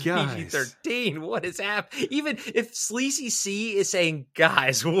 this is PG-13. What is happening? Even if Sleazy C is saying,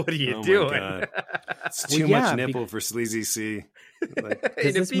 guys, what are you doing? It's too much nipple for Sleazy C. Like,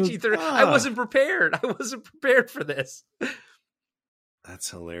 in a PG-13, I wasn't prepared. I wasn't prepared for this. That's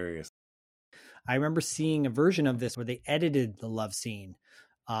hilarious. I remember seeing a version of this where they edited the love scene.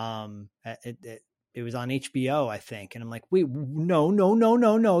 It was on HBO, I think. And I'm like, wait,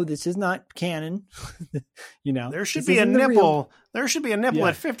 no. This is not canon. There should be a nipple. There should be a nipple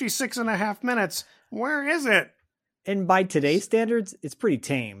at 56 and a half minutes. Where is it? And by today's standards, it's pretty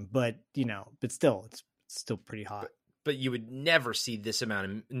tame, but still, it's still pretty hot. But you would never see this amount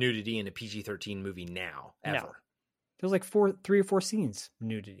of nudity in a PG-13 movie now, ever. No. There's like 3 or 4 scenes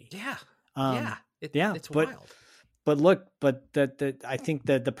nudity. Yeah. It's wild. But look, I think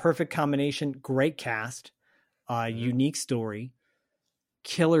that the perfect combination, great cast, unique story,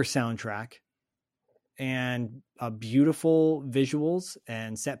 killer soundtrack, and beautiful visuals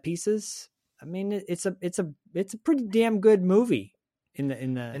and set pieces. I mean, it's a pretty damn good movie in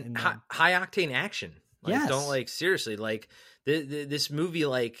the high octane action. Like, yes. Don't seriously, this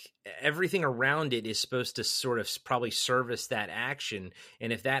movie, everything around it is supposed to sort of probably service that action.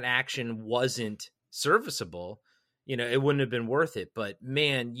 And if that action wasn't serviceable, it wouldn't have been worth it. But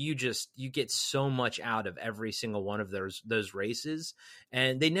man, you get so much out of every single one of those races,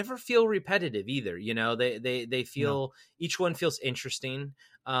 and they never feel repetitive either. They feel, each one feels interesting.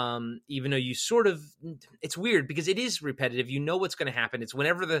 Even though you it's weird because it is repetitive. You know what's going to happen. It's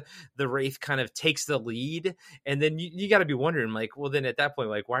whenever the Wraith kind of takes the lead, and then you got to be wondering, well, then at that point,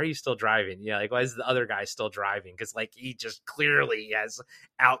 why are you still driving? Yeah, why is the other guy still driving? Because he just clearly has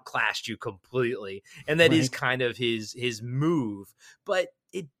outclassed you completely, and that is kind of his move. But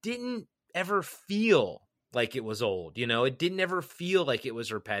it didn't ever feel like it was old. It didn't ever feel like it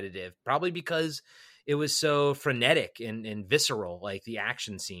was repetitive. Probably because it was so frenetic and visceral, like the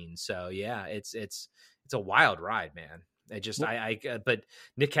action scenes. So yeah, it's a wild ride, man. But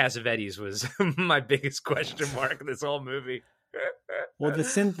Nick Cassavetes was my biggest question mark in this whole movie. Well, the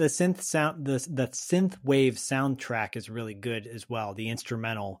synth wave soundtrack is really good as well. The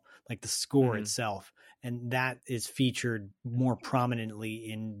instrumental, like the score itself, and that is featured more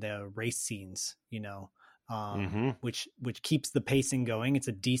prominently in the race scenes. Which keeps the pacing going. It's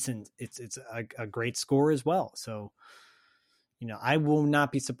a great score as well. So, I will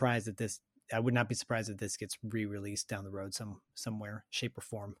not be surprised that this. I would not be surprised if this gets re-released down the road somewhere, shape or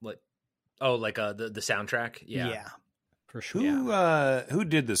form. The soundtrack. Yeah, for sure. Who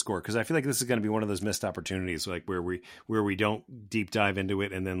did the score? Because I feel like this is going to be one of those missed opportunities, where we don't deep dive into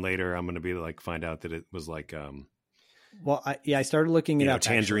it, and then later I'm going to be find out that it was Well, I started looking it up.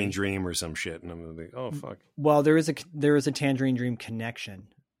 Tangerine Dream or some shit, and I'm gonna be, oh fuck. Well, there is a Tangerine Dream connection,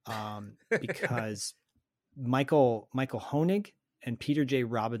 because Michael Honig and Peter J.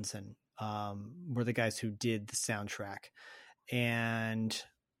 Robinson were the guys who did the soundtrack, and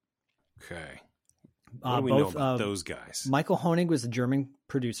okay, what do we know about those guys? Michael Honig was a German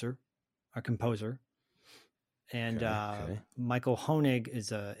producer, a composer, and Michael Honig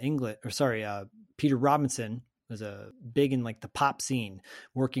is Peter Robinson was big in the pop scene,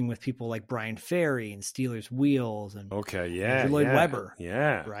 working with people like Brian Ferry and Steelers Wheels and Lloyd Webber,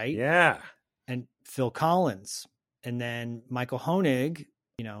 right, and Phil Collins, and then Michael Honig,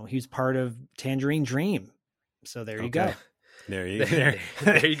 he was part of Tangerine Dream. So there you go. There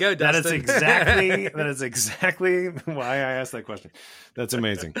you go, Dustin. That is exactly why I asked that question. That's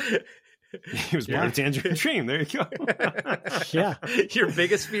amazing. He was part of Tangerine Dream. There you go. Yeah, your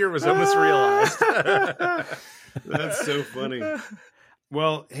biggest fear was almost realized. That's so funny.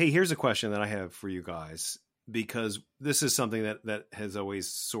 Well, hey, here's a question that I have for you guys, because this is something that has always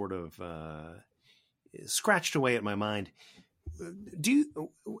sort of scratched away at my mind.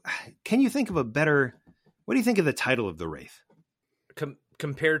 Can you think of a better? What do you think of the title of the Wraith?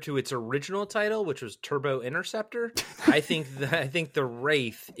 Compared to its original title, which was Turbo Interceptor, I think the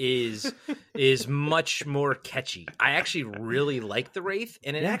Wraith is much more catchy. I actually really like the Wraith,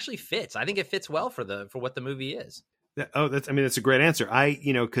 and it actually fits. I think it fits well for what the movie is. That's a great answer.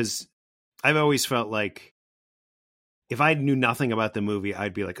 Because I've always felt like if I knew nothing about the movie,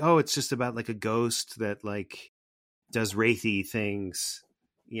 I'd be like, oh, it's just about a ghost that does wraithy things,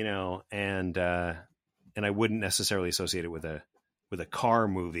 and I wouldn't necessarily associate it with a car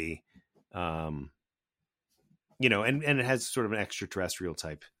movie, and it has sort of an extraterrestrial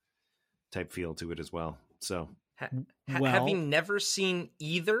type feel to it as well. So, having never seen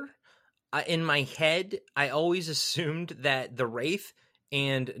either, in my head, I always assumed that the Wraith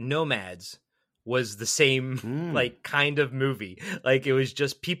and Nomads was the same like kind of movie. Like it was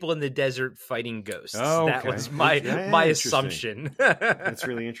just people in the desert fighting ghosts. Oh, okay. That was my assumption. That's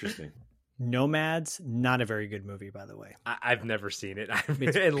really interesting. Nomads, not a very good movie, by the way. I've never seen it.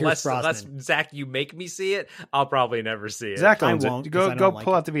 Unless Zach, you make me see it, I'll probably never see it. Zach I owns won't, it. 'cause I Go don't like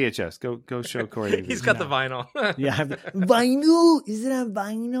pull it. out the VHS. Go show Corey. He's got the vinyl. Yeah, vinyl. Is it on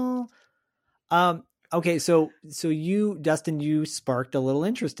vinyl? Okay, so you, Dustin, you sparked a little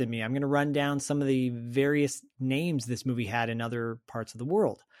interest in me. I'm going to run down some of the various names this movie had in other parts of the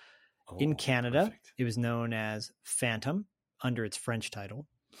world. In Canada, perfect. it was known as Phantom under its French title.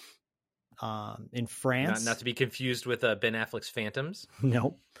 In France, Not to be confused with Ben Affleck's Phantoms.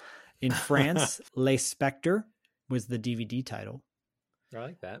 No. In France, Les Spectres was the DVD title. I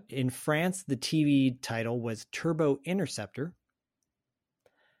like that. In France, the TV title was Turbo Interceptor.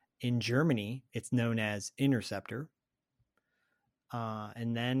 In Germany, it's known as Interceptor.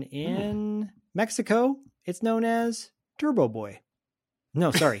 And then in Mexico, it's known as Turbo Boy.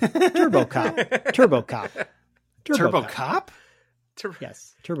 No, sorry, Turbo Cop. Turbo Cop. Turbo Cop?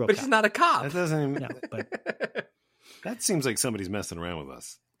 Yes, Turbo But Cop. he's not a cop. That doesn't even... No, but That seems like somebody's messing around with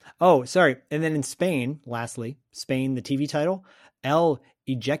us. oh, sorry. And then in Spain, lastly, Spain, the TV title, El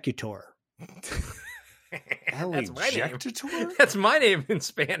Ejecutor. El That's my name. Ejectator? That's my name in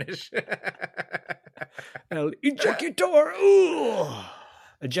Spanish. El Ejecutor. Ooh.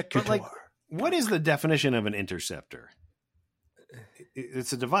 Ejector. But like, what is the definition of an interceptor?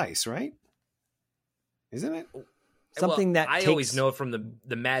 It's a device, right? Isn't it? Something that I takes... always know it from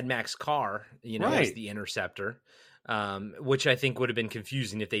the Mad Max car, you know, Right. as the Interceptor, which I think would have been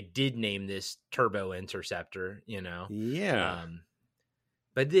confusing if they did name this Turbo Interceptor, you know. Yeah.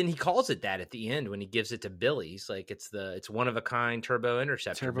 But then he calls it that at the end when he gives it to Billy. He's like, it's one of a kind Turbo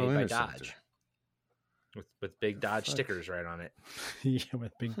Interceptor made by Dodge. With big Dodge stickers right on it. Yeah,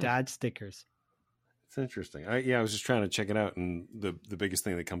 with big Dodge stickers. It's interesting. I was just trying to check it out, and the biggest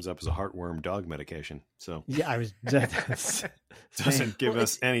thing that comes up is a heartworm dog medication. So Yeah, I was... doesn't give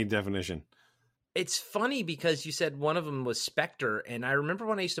us any definition. It's funny because you said one of them was Spectre, and I remember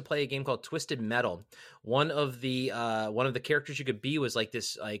when I used to play a game called Twisted Metal. One of the characters you could be was like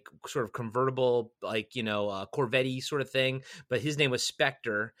this, like sort of convertible, like Corvette-y sort of thing. But his name was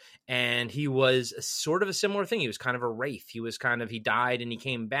Spectre, and he was sort of a similar thing. He was kind of a wraith. He died and he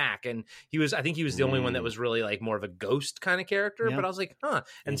came back, and I think he was the only one that was really like more of a ghost kind of character. Yeah. But I was like, huh.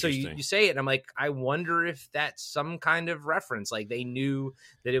 And so you say it, and I'm like, I wonder if that's some kind of reference. Like they knew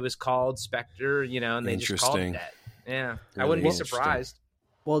that it was called Spectre. And they just called it that. Yeah, I wouldn't be surprised.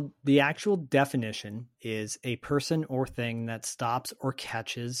 Well, the actual definition is a person or thing that stops or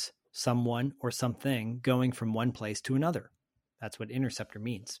catches someone or something going from one place to another. That's what interceptor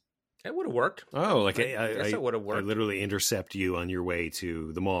means. It would have worked. Oh, like I guess it would have I worked. literally intercept you on your way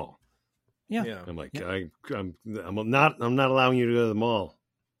to the mall. Yeah. I'm like, yeah. I'm not allowing you to go to the mall,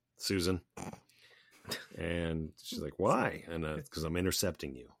 Susan. And she's like, why? And because I'm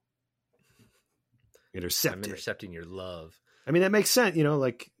intercepting you. I'm intercepting your love. I mean, that makes sense.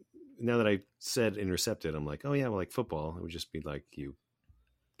 Like now that I said intercepted, I'm like, oh yeah, well, like football, it would just be like you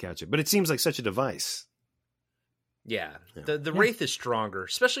catch it. But it seems like such a device. Yeah. The Wraith is stronger,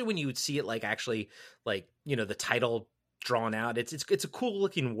 especially when you would see it like actually like, the title drawn out. It's a cool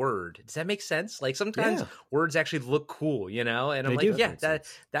looking word. Does that make sense? Like sometimes words actually look cool, and I'm They like, do.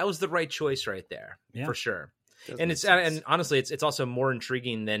 that was the right choice right there for sure. And and honestly, it's also more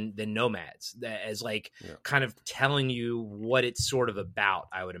intriguing than Nomads, as like kind of telling you what it's sort of about.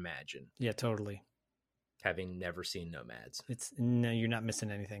 I would imagine. Yeah, totally. Having never seen Nomads, No, you're not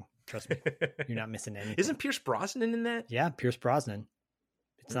missing anything. Trust me, you're not missing anything. Isn't Pierce Brosnan in that? Yeah, Pierce Brosnan.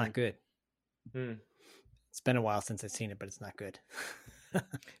 It's not good. Mm. It's been a while since I've seen it, but it's not good.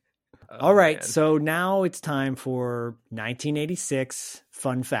 All right, man. so now it's time for 1986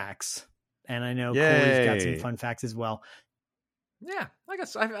 fun facts. And I know Corey's got some fun facts as well. Yeah, I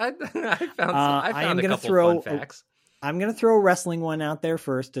guess I found a couple fun facts. I'm going to throw a wrestling one out there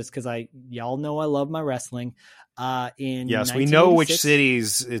first, just because y'all know I love my wrestling. Yes, we know which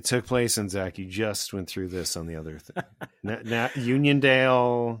cities it took place in, Zach. You just went through this on the other thing.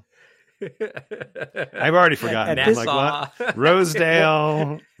 Uniondale. I've already forgotten. I'm like, what?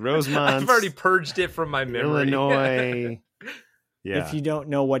 Rosedale, Rosemont. I've already purged it from my memory. Illinois. Yeah. If you don't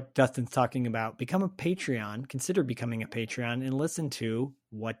know what Dustin's talking about, become a Patreon. Consider becoming a Patreon and listen to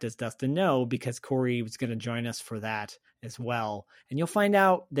What Does Dustin Know? Because Corey was going to join us for that as well. And you'll find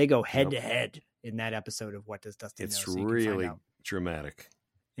out they go head to head in that episode of What Does Dustin Know? It's so really dramatic.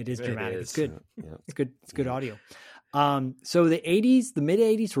 It is dramatic. It is. It's good. Yeah. It's good. It's good audio. So the mid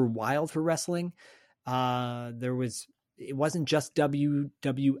 80s were wild for wrestling. It wasn't just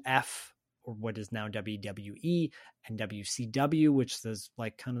WWF or what is now WWE and WCW, which is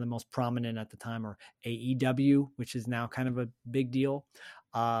like kind of the most prominent at the time, or AEW, which is now kind of a big deal.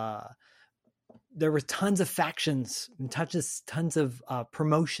 There were tons of factions and tons of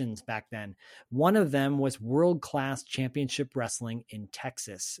promotions back then. One of them was World Class Championship Wrestling in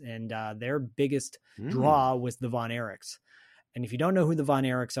Texas, and their biggest draw was the Von Erichs. And if you don't know who the Von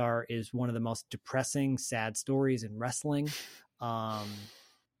Erichs are, is one of the most depressing, sad stories in wrestling.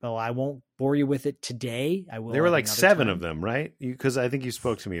 Though I won't bore you with it today. I will. There were like 7 of them, right? Because I think you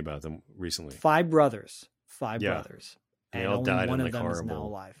spoke to me about them recently. 5 brothers. 5 brothers. They all died one in of like them horrible. is now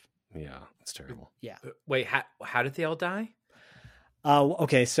alive. Yeah, it's terrible. Yeah. Wait, how did they all die?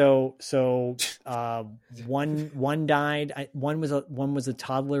 Okay. So one died. One was a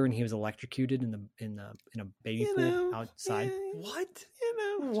toddler, and he was electrocuted in a baby pool outside. What?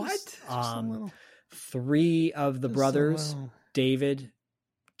 What? 3 of the brothers, David,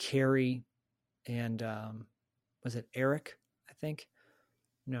 Carrie, and was it Eric? I think.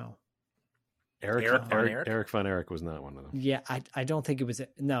 No. Eric Von Erich was not one of them. Yeah, I don't think it was.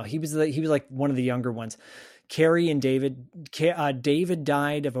 No, he was like one of the younger ones. Carrie and David. David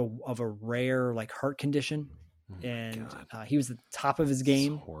died of a rare like heart condition, and he was the top of his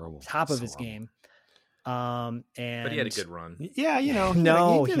game. Horrible. Top of his game. And but he had a good run. Yeah,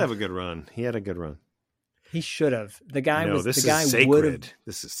 no, he did have a good run. He had a good run. He should have. The guy no, was. This the guy is would have. sacred.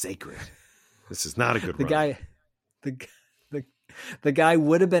 This is sacred. This is not a good the run. The guy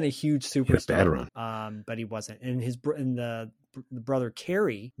would have been a huge superstar. Bad run. But he wasn't. And the brother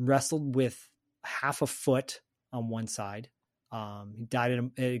Kerry wrestled with half a foot on one side. He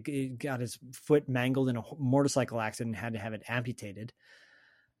died he got his foot mangled in a motorcycle accident and had to have it amputated.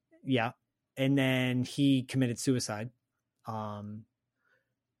 Yeah. And then he committed suicide. And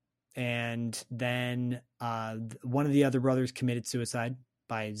then one of the other brothers committed suicide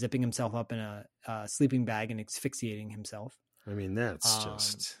by zipping himself up in a sleeping bag and asphyxiating himself. I mean, that's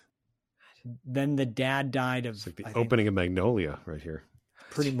just. Then the dad died of. It's like the opening of Magnolia right here.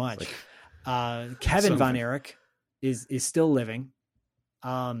 Pretty much. Kevin Von Erich is still living.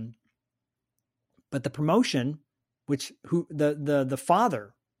 But the promotion, their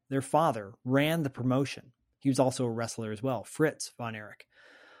father ran the promotion. He was also a wrestler as well, Fritz Von Erich.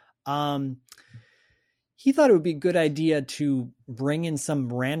 He thought it would be a good idea to bring in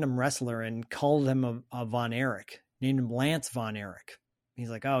some random wrestler and call him a Von Erich. Named him Lance Von Erich.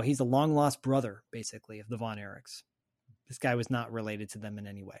 He's like, he's a long lost brother, basically, of the Von Erichs. This guy was not related to them in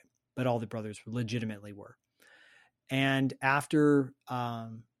any way, but all the brothers legitimately were. And after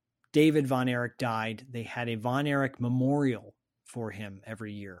David Von Erich died, they had a Von Erich memorial for him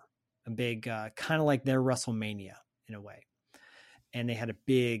every year. A big, kind of like their WrestleMania in a way. And they had a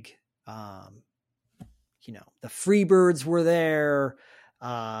big, the Freebirds were there.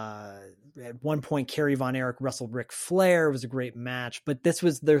 At one point, Kerry Von Erich wrestled Ric Flair. It was a great match, but this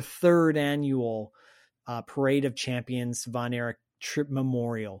was their 3rd annual Parade of Champions Von Erich Trip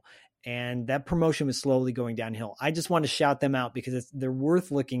Memorial. And that promotion was slowly going downhill. I just want to shout them out because they're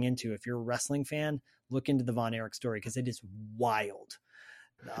worth looking into. If you're a wrestling fan, look into the Von Erich story because it is wild.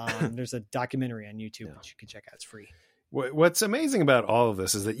 There's a documentary on YouTube which you can check out. It's free. What's amazing about all of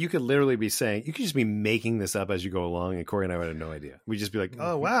this is that you could literally be saying, you could just be making this up as you go along, and Corey and I would have no idea. We'd just be like,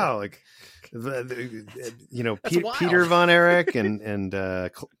 oh, wow. Like, Peter Von Erich and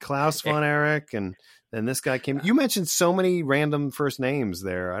Klaus Von Erich. And then this guy came. You mentioned so many random first names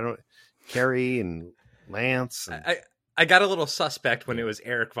there. Carrie and Lance. I got a little suspect when it was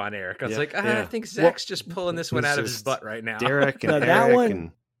Eric Von Erich. I was I think Zach's just pulling this one out of his butt right now. Derek and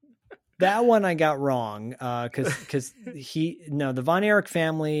Eric That one I got wrong because the Von Erich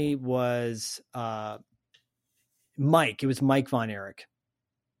family was Mike. It was Mike Von Erich.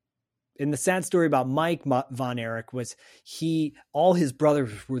 And the sad story about Mike Von Erich was all his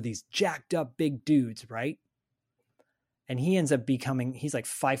brothers were these jacked up big dudes, right? And he ends up he's like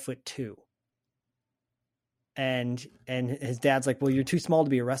 5'2". And his dad's like, well, you're too small to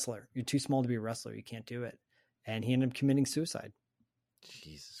be a wrestler. You're too small to be a wrestler. You can't do it. And he ended up committing suicide.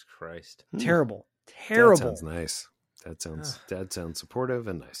 Jesus Christ. Terrible. That sounds nice. That sounds supportive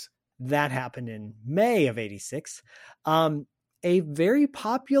and nice. That happened in May of 86. A very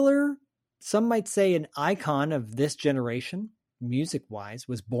popular, some might say an icon of this generation, music-wise,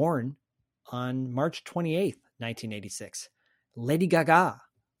 was born on March 28th, 1986. Lady Gaga.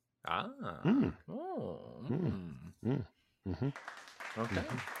 Mm-hmm. Okay.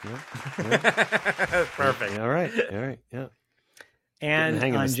 Yeah. Perfect. All right. Yeah.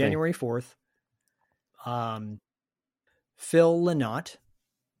 And on January 4th, Phil Lynott,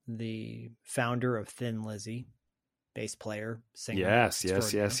 the founder of Thin Lizzy, bass player, singer.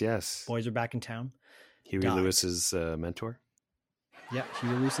 Yes. Boys Are Back in Town. Huey Lewis's mentor. Yeah,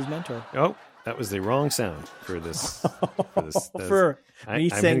 Huey Lewis's mentor. Oh, that was the wrong sound for this. For me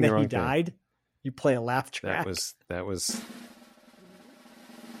saying that he died, thing. you play a laugh track. That was.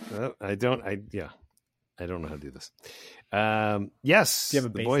 Well, I don't know how to do this. Yes, Do you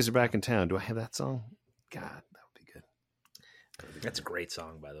have a the Boys Are Back in Town. Do I have that song? God, that would be good. That's a great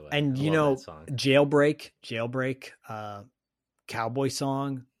song, by the way. And Jailbreak, cowboy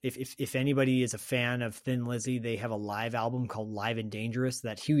song. If anybody is a fan of Thin Lizzy, they have a live album called Live and Dangerous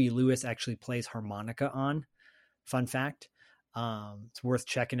that Huey Lewis actually plays harmonica on. Fun fact. It's worth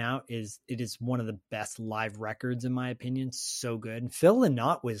checking out. It is one of the best live records in my opinion. So good. And Phil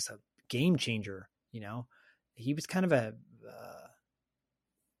Lynott was a game changer. He was kind of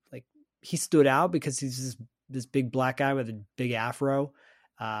he stood out because he's this big black guy with a big afro,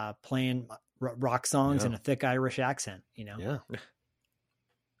 playing rock songs in a thick Irish accent. Yeah.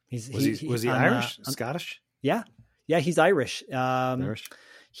 Was he Irish? Scottish? Yeah. He's Irish. Irish.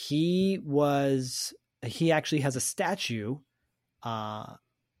 He actually has a statue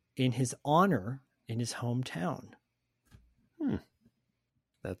in his honor in his hometown.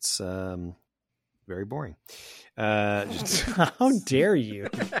 That's very boring. How dare you?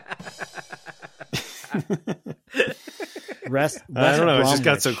 I don't know. It just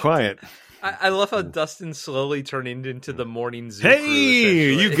got so quiet. I love how Dustin's slowly turning into the morning zoo.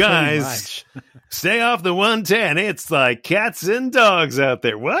 Hey, you guys, stay off the 110. It's like cats and dogs out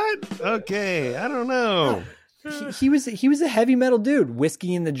there. What? Okay, I don't know. He was a heavy metal dude.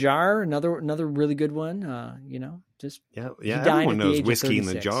 Whiskey in the Jar, another really good one. Everyone knows Whiskey in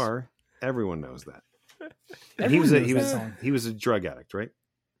the Jar. Everyone knows that. And he was a drug addict, right?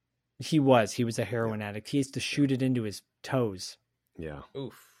 He was a heroin addict. He used to shoot it into his toes. Yeah.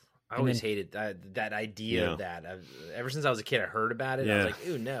 Oof. I always hated that idea of that. Ever since I was a kid, I heard about it. I was like,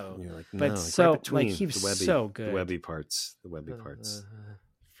 ooh, no. You're like, but no, so right like he was so good. The webby parts.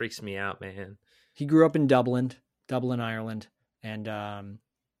 Freaks me out, man. He grew up in Dublin, Ireland, and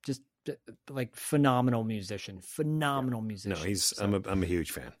just like phenomenal musician. No, I'm a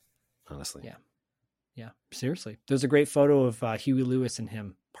huge fan, honestly. Yeah. Seriously, there's a great photo of Huey Lewis and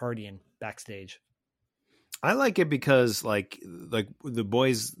him partying backstage. I like it because like the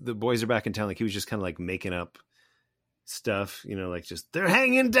boys are back in town. Like he was just kind of like making up stuff, like just they're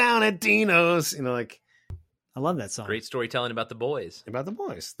hanging down at Dino's, like. I love that song. Great storytelling about the boys. About the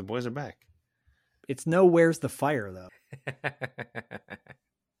boys. The boys are back. It's no Where's the Fire though.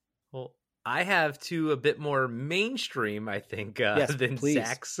 Well, I have two a bit more mainstream, I think, than please.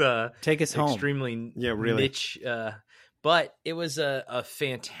 Zach's. Take us home. Extremely niche. But it was a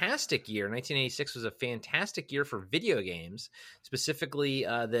fantastic year. 1986 was a fantastic year for video games, specifically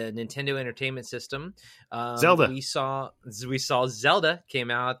the Nintendo Entertainment System. Zelda. We saw Zelda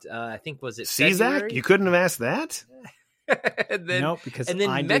came out. I think was it See, February? Zach, you couldn't have asked that. Because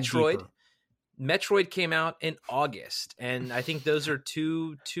I Metroid came out in August, and I think those are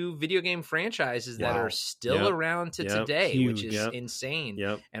two video game franchises that are still around to today, which is insane.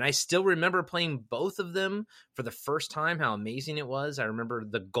 And I still remember playing both of them for the first time, how amazing it was. I remember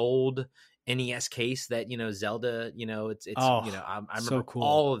the gold NES case that, Zelda, I remember so cool.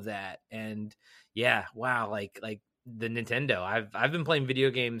 all of that. And wow, like the Nintendo. I've been playing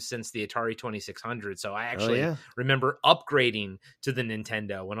video games since the Atari 2600, so I actually remember upgrading to the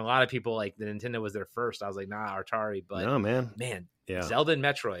Nintendo when a lot of people like the Nintendo was their first. I was like, nah, Atari, but no, man, Zelda and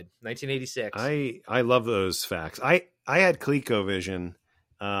Metroid, 1986. I love those facts. I had ColecoVision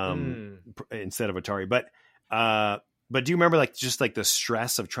instead of Atari, but do you remember like just like the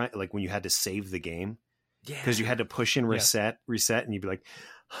stress of trying, like when you had to save the game? Yeah, because you had to push in reset, and you'd be like,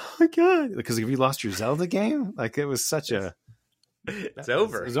 oh my god! Because if you lost your Zelda game, like it was such a, it's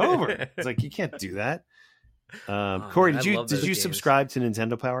over. It's over. It's like you can't do that. Corey, did you subscribe to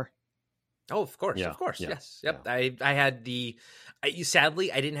Nintendo Power? Oh, of course, yes, yep. Yeah. I had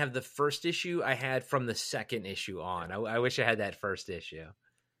sadly, I didn't have the first issue. I had from the second issue on. I wish I had that first issue.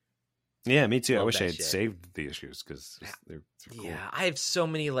 Yeah, me too. I wish I had saved the issues because they're cool. Yeah, I have so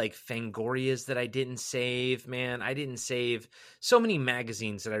many like Fangorias that I didn't save, man. I didn't save so many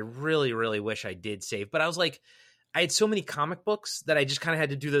magazines that I really, really wish I did save. But I was like, I had so many comic books that I just kind of had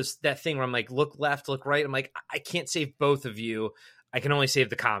to do that thing where I'm like, look left, look right. I'm like, I can't save both of you. I can only save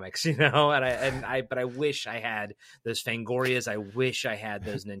the comics, but I wish I had those Fangorias. I wish I had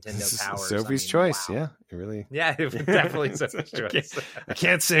those Nintendo Powers. Sophie's choice. Wow. Yeah, it really. Yeah, it was definitely Sophie's choice. I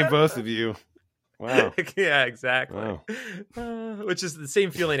can't save both of you. Wow. Yeah, exactly. Wow. Which is the same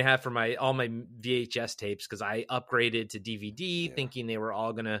feeling I have for all my VHS tapes, because I upgraded to DVD thinking they were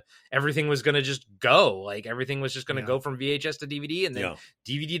all everything was gonna just go. Like everything was just gonna go from VHS to DVD and then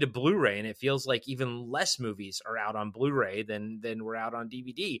DVD to Blu-ray. And it feels like even less movies are out on Blu-ray than were out on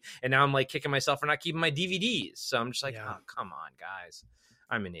DVD. And now I'm like kicking myself for not keeping my DVDs. So I'm just like, oh, come on, guys.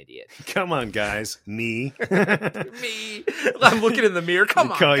 I'm an idiot. Come on, guys. Me. Me. I'm looking in the mirror. Come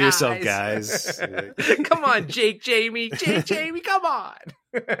on, call guys. yourself guys. Come on, Jake Jamie. Come on.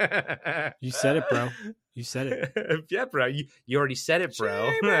 You said it, bro. You said it. Yeah, bro. You already said it,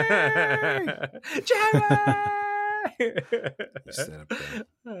 bro. Jamie! You said it,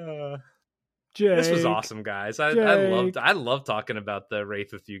 bro. This was awesome, guys. I loved talking about the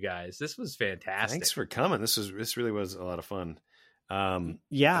Wraith with you guys. This was fantastic. Thanks for coming. This really was a lot of fun. I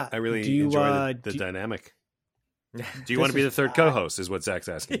really enjoyed the dynamic. Do you want to be the third co-host? Is what Zach's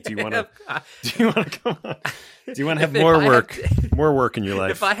asking. Do you want to? Do you want to come on? Do you want to have more work in your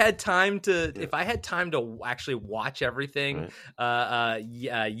life? If I had time to actually watch everything,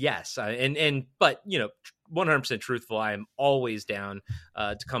 yes. But 100% truthful, I am always down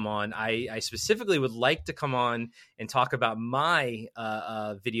to come on. I specifically would like to come on and talk about my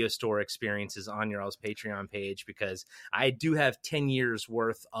video store experiences on your all's Patreon page, because I do have 10 years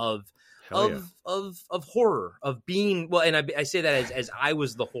worth of horror, of being and I say that as I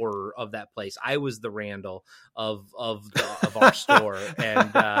was the horror of that place. I was the Randall of our store,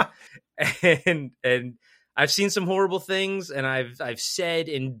 and I've seen some horrible things, and I've said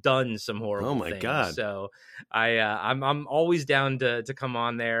and done some horrible things. Oh my God. So I'm always down to come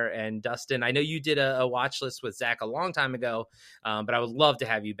on there. And Dustin, I know you did a watch list with Zach a long time ago, but I would love to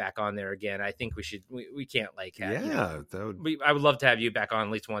have you back on there again. I think we can't have I would love to have you back on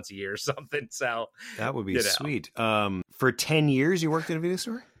at least once a year or something. So that would be sweet. For 10 years you worked at a video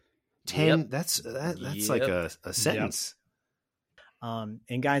store? 10? Yep. That's like a sentence. Yep.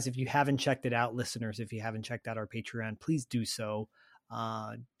 And guys, if you haven't checked it out, listeners, if you haven't checked out our Patreon, please do so.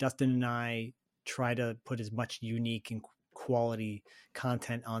 Dustin and I try to put as much unique and quality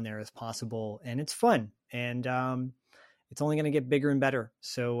content on there as possible, and it's fun, and it's only going to get bigger and better.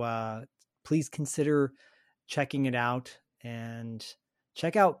 So please consider checking it out, and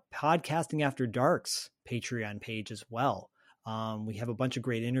check out Podcasting After Dark's Patreon page as well. We have a bunch of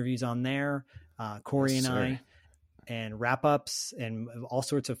great interviews on there. Corey and I. And wrap-ups and all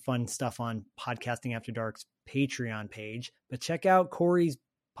sorts of fun stuff on Podcasting After Dark's Patreon page. But check out Corey's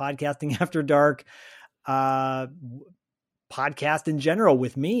Podcasting After Dark podcast in general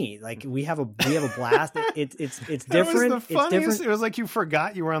with me. Like we have a blast. It's different. That was the it's funniest. different. It was like you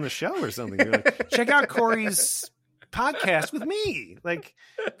forgot you were on the show or something. You're like, check out Corey's podcast with me. Like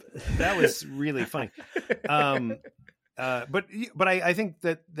that was really funny. But I think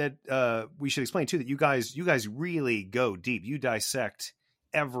that we should explain too that you guys really go deep. You dissect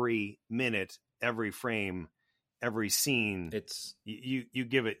every minute, every frame, every scene. It's you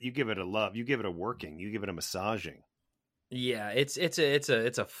give it a love. You give it a working. You give it a massaging. Yeah, it's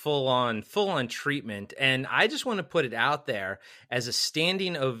a full on treatment, and I just want to put it out there as a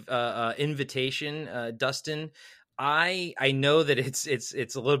standing invitation, Dustin. I know that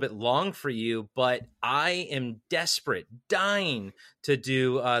it's a little bit long for you, but I am desperate, dying to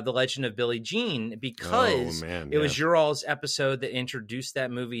do The Legend of Billie Jean, because it was your all's episode that introduced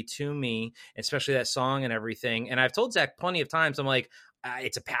that movie to me, especially that song and everything. And I've told Zach plenty of times, I'm like,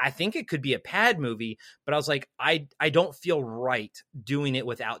 I think it could be a Pad movie, but I was like, I don't feel right doing it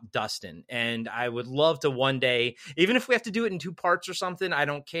without Dustin. And I would love to one day, even if we have to do it in 2 parts or something, I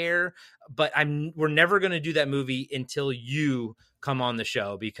don't care, but we're never going to do that movie until you come on the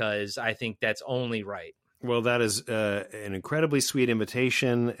show, because I think that's only right. Well, that is an incredibly sweet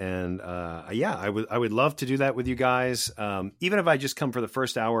invitation, and I would love to do that with you guys. Even if I just come for the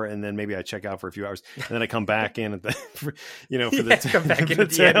first hour and then maybe I check out for a few hours, and then I come back in at come back in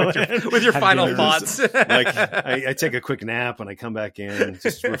at the end with your final thoughts. Like I take a quick nap and I come back in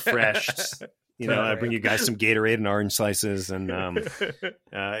just refreshed. I bring you guys some Gatorade and orange slices, and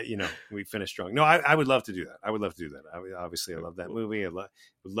we finish strong. No, I would love to do that. I obviously love that movie. I would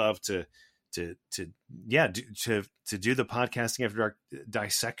love to do the Podcasting After Dark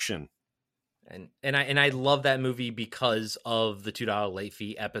dissection. And I love that movie because of the $2 late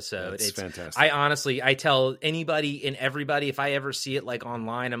fee episode. It's fantastic. I tell anybody and everybody, if I ever see it like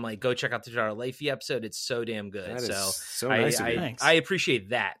online, I'm like, go check out the $2 late fee episode. It's so damn good. That is so nice of you. I appreciate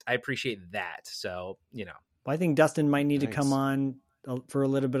that. So, Well, I think Dustin might need to come on for a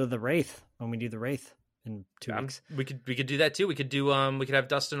little bit of the Wraith when we do the Wraith. in 2 weeks. We could do that too. We could have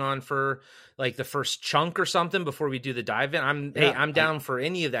Dustin on for like the first chunk or something before we do the dive in. I'm down for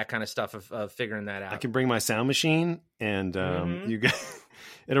any of that kind of stuff of figuring that out. I can bring my sound machine, and you guys,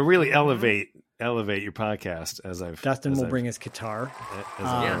 it'll really elevate your podcast. Dustin will bring his guitar.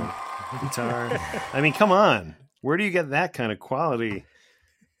 Guitar. I mean, come on. Where do you get that kind of quality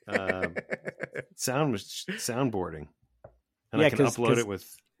soundboarding? And I can upload it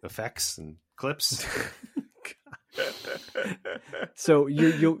with effects and clips. So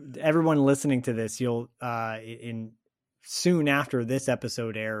everyone listening to this, you'll soon after this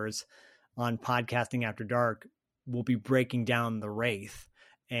episode airs on Podcasting After Dark, we'll be breaking down the Wraith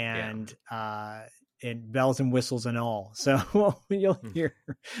and bells and whistles and all. So you'll hear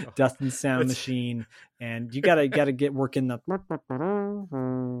Dustin's sound machine, and you gotta get working the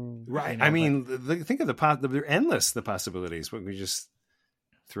right. I mean, think of they're endless, the possibilities. What we just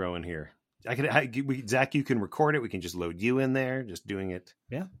throw in here. Zach, you can record it. We can just load you in there, just doing it.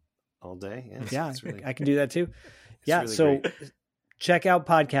 All day. It's really, I can do that too. Really so great. Check out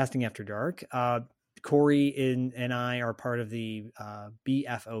Podcasting After Dark. Corey and I are part of the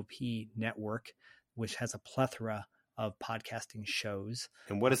BFOP network, which has a plethora of podcasting shows.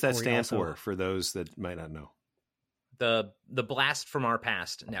 And what does that stand for those that might not know? The Blast from Our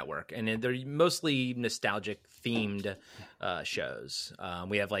Past network, and they're mostly nostalgic themed shows.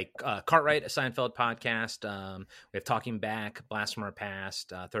 We have like Cartwright, a Seinfeld podcast. We have Talking Back, Blast from Our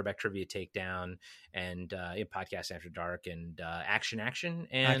Past, Throwback Trivia Takedown, and Podcast After Dark, and Action.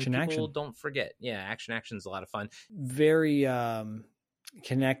 And people don't forget, Action is a lot of fun. Very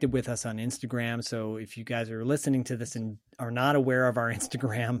connected with us on Instagram. So if you guys are listening to this and are not aware of our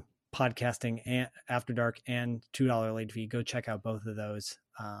Instagram, Podcasting and After Dark and $2 late fee, go check out both of those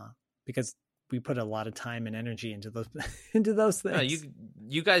because we put a lot of time and energy into those things.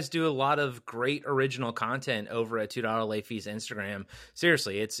 You guys do a lot of great original content over at $2 late fee's Instagram.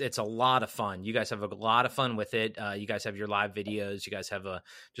 Seriously, it's a lot of fun. You guys have a lot of fun with it. You guys have your live videos. You guys have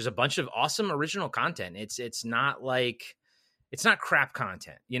just a bunch of awesome original content. It's not crap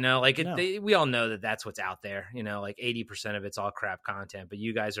content, we all know that that's what's out there, like 80% of it's all crap content, but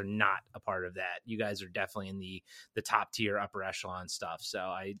you guys are not a part of that. You guys are definitely in the top tier, upper echelon stuff. So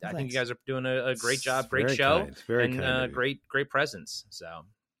I think you guys are doing a great job, great show, and great presence. So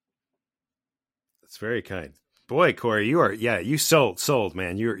it's very kind. Boy, Corey, you sold,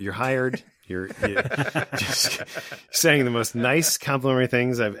 man. You're hired. You're just saying the most nice complimentary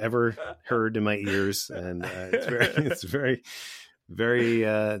things I've ever heard in my ears, and it's very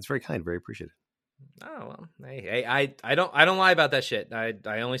kind, very appreciative. Oh well, hey, I don't lie about that shit.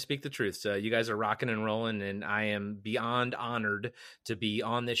 I only speak the truth. So you guys are rocking and rolling, and I am beyond honored to be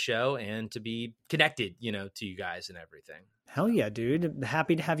on this show and to be connected, to you guys and everything. Hell yeah, dude!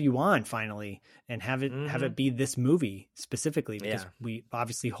 Happy to have you on finally, and have it be this movie specifically because we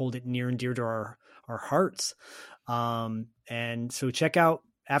obviously hold it near and dear to our hearts. And so check out,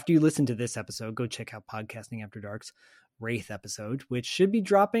 after you listen to this episode, go check out Podcasting After Dark's Wraith episode, which should be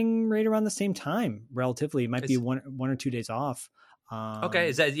dropping right around the same time. Relatively, it might be one or 2 days off. Okay,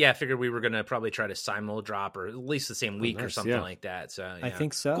 is that? Yeah, I figured we were gonna probably try to simul drop or at least the same week or something like that. So I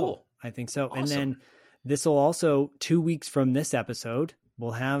think so. Cool. I think so. Awesome. And then this will also 2 weeks from this episode,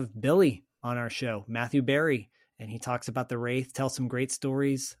 we'll have Billy on our show, Matthew Berry, and he talks about the Wraith, tells some great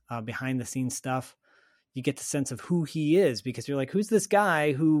stories, behind the scenes stuff. You get the sense of who he is because you're like, who's this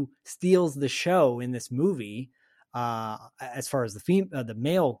guy who steals the show in this movie? As far as the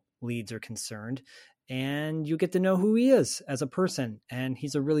male leads are concerned, and you get to know who he is as a person, and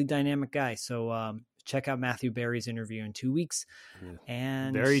he's a really dynamic guy. So check out Matthew Berry's interview in 2 weeks. Yeah.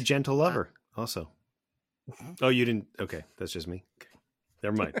 And very gentle lover also. Oh, you didn't? Okay, that's just me. Okay.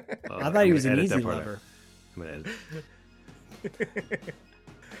 Never mind. I thought he was an easy lover. I'm gonna edit.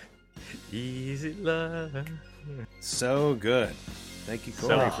 Easy lover. So good. Thank you,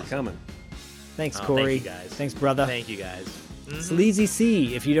 Corey, for coming. Thanks, Corey. Thank you guys. Thanks, brother. Thank you, guys. Mm-hmm. Sleazy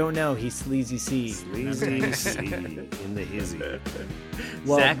C. If you don't know, he's Sleazy C. Sleazy C in the hizzy.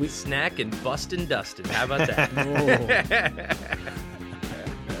 Well, Zach, Snack, and Bustin' Dustin. How about that?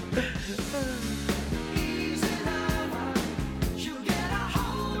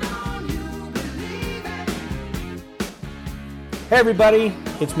 Hey everybody,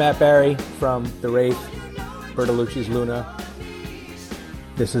 it's Matt Barry from The Wraith, Bertolucci's Luna.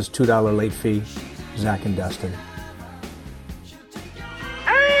 This is $2 late fee, Zach and Dustin.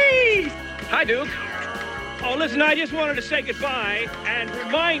 Hey! Hi, Duke. Oh, listen, I just wanted to say goodbye and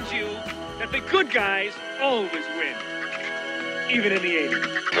remind you that the good guys always win, even in the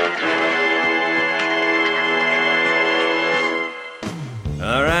 80s.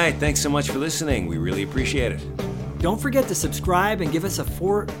 All right. right, thanks so much for listening. We really appreciate it. Don't forget to subscribe and give us a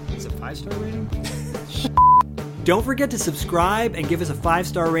 5-star rating? Don't forget to subscribe and give us a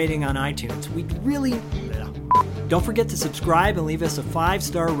 5-star rating on iTunes. Don't forget to subscribe and leave us a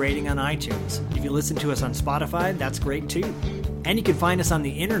 5-star rating on iTunes. If you listen to us on Spotify, that's great too. And you can find us on the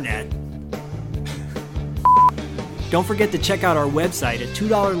internet. Don't forget to check out our website at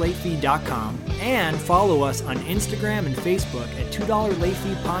 $2latefee.com and follow us on Instagram and Facebook at $2 Late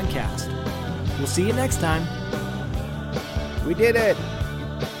Fee Podcast. We'll see you next time. We did it.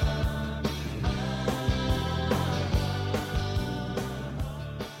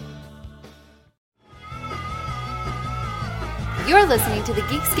 You're listening to the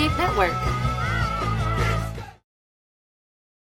Geekscape Network.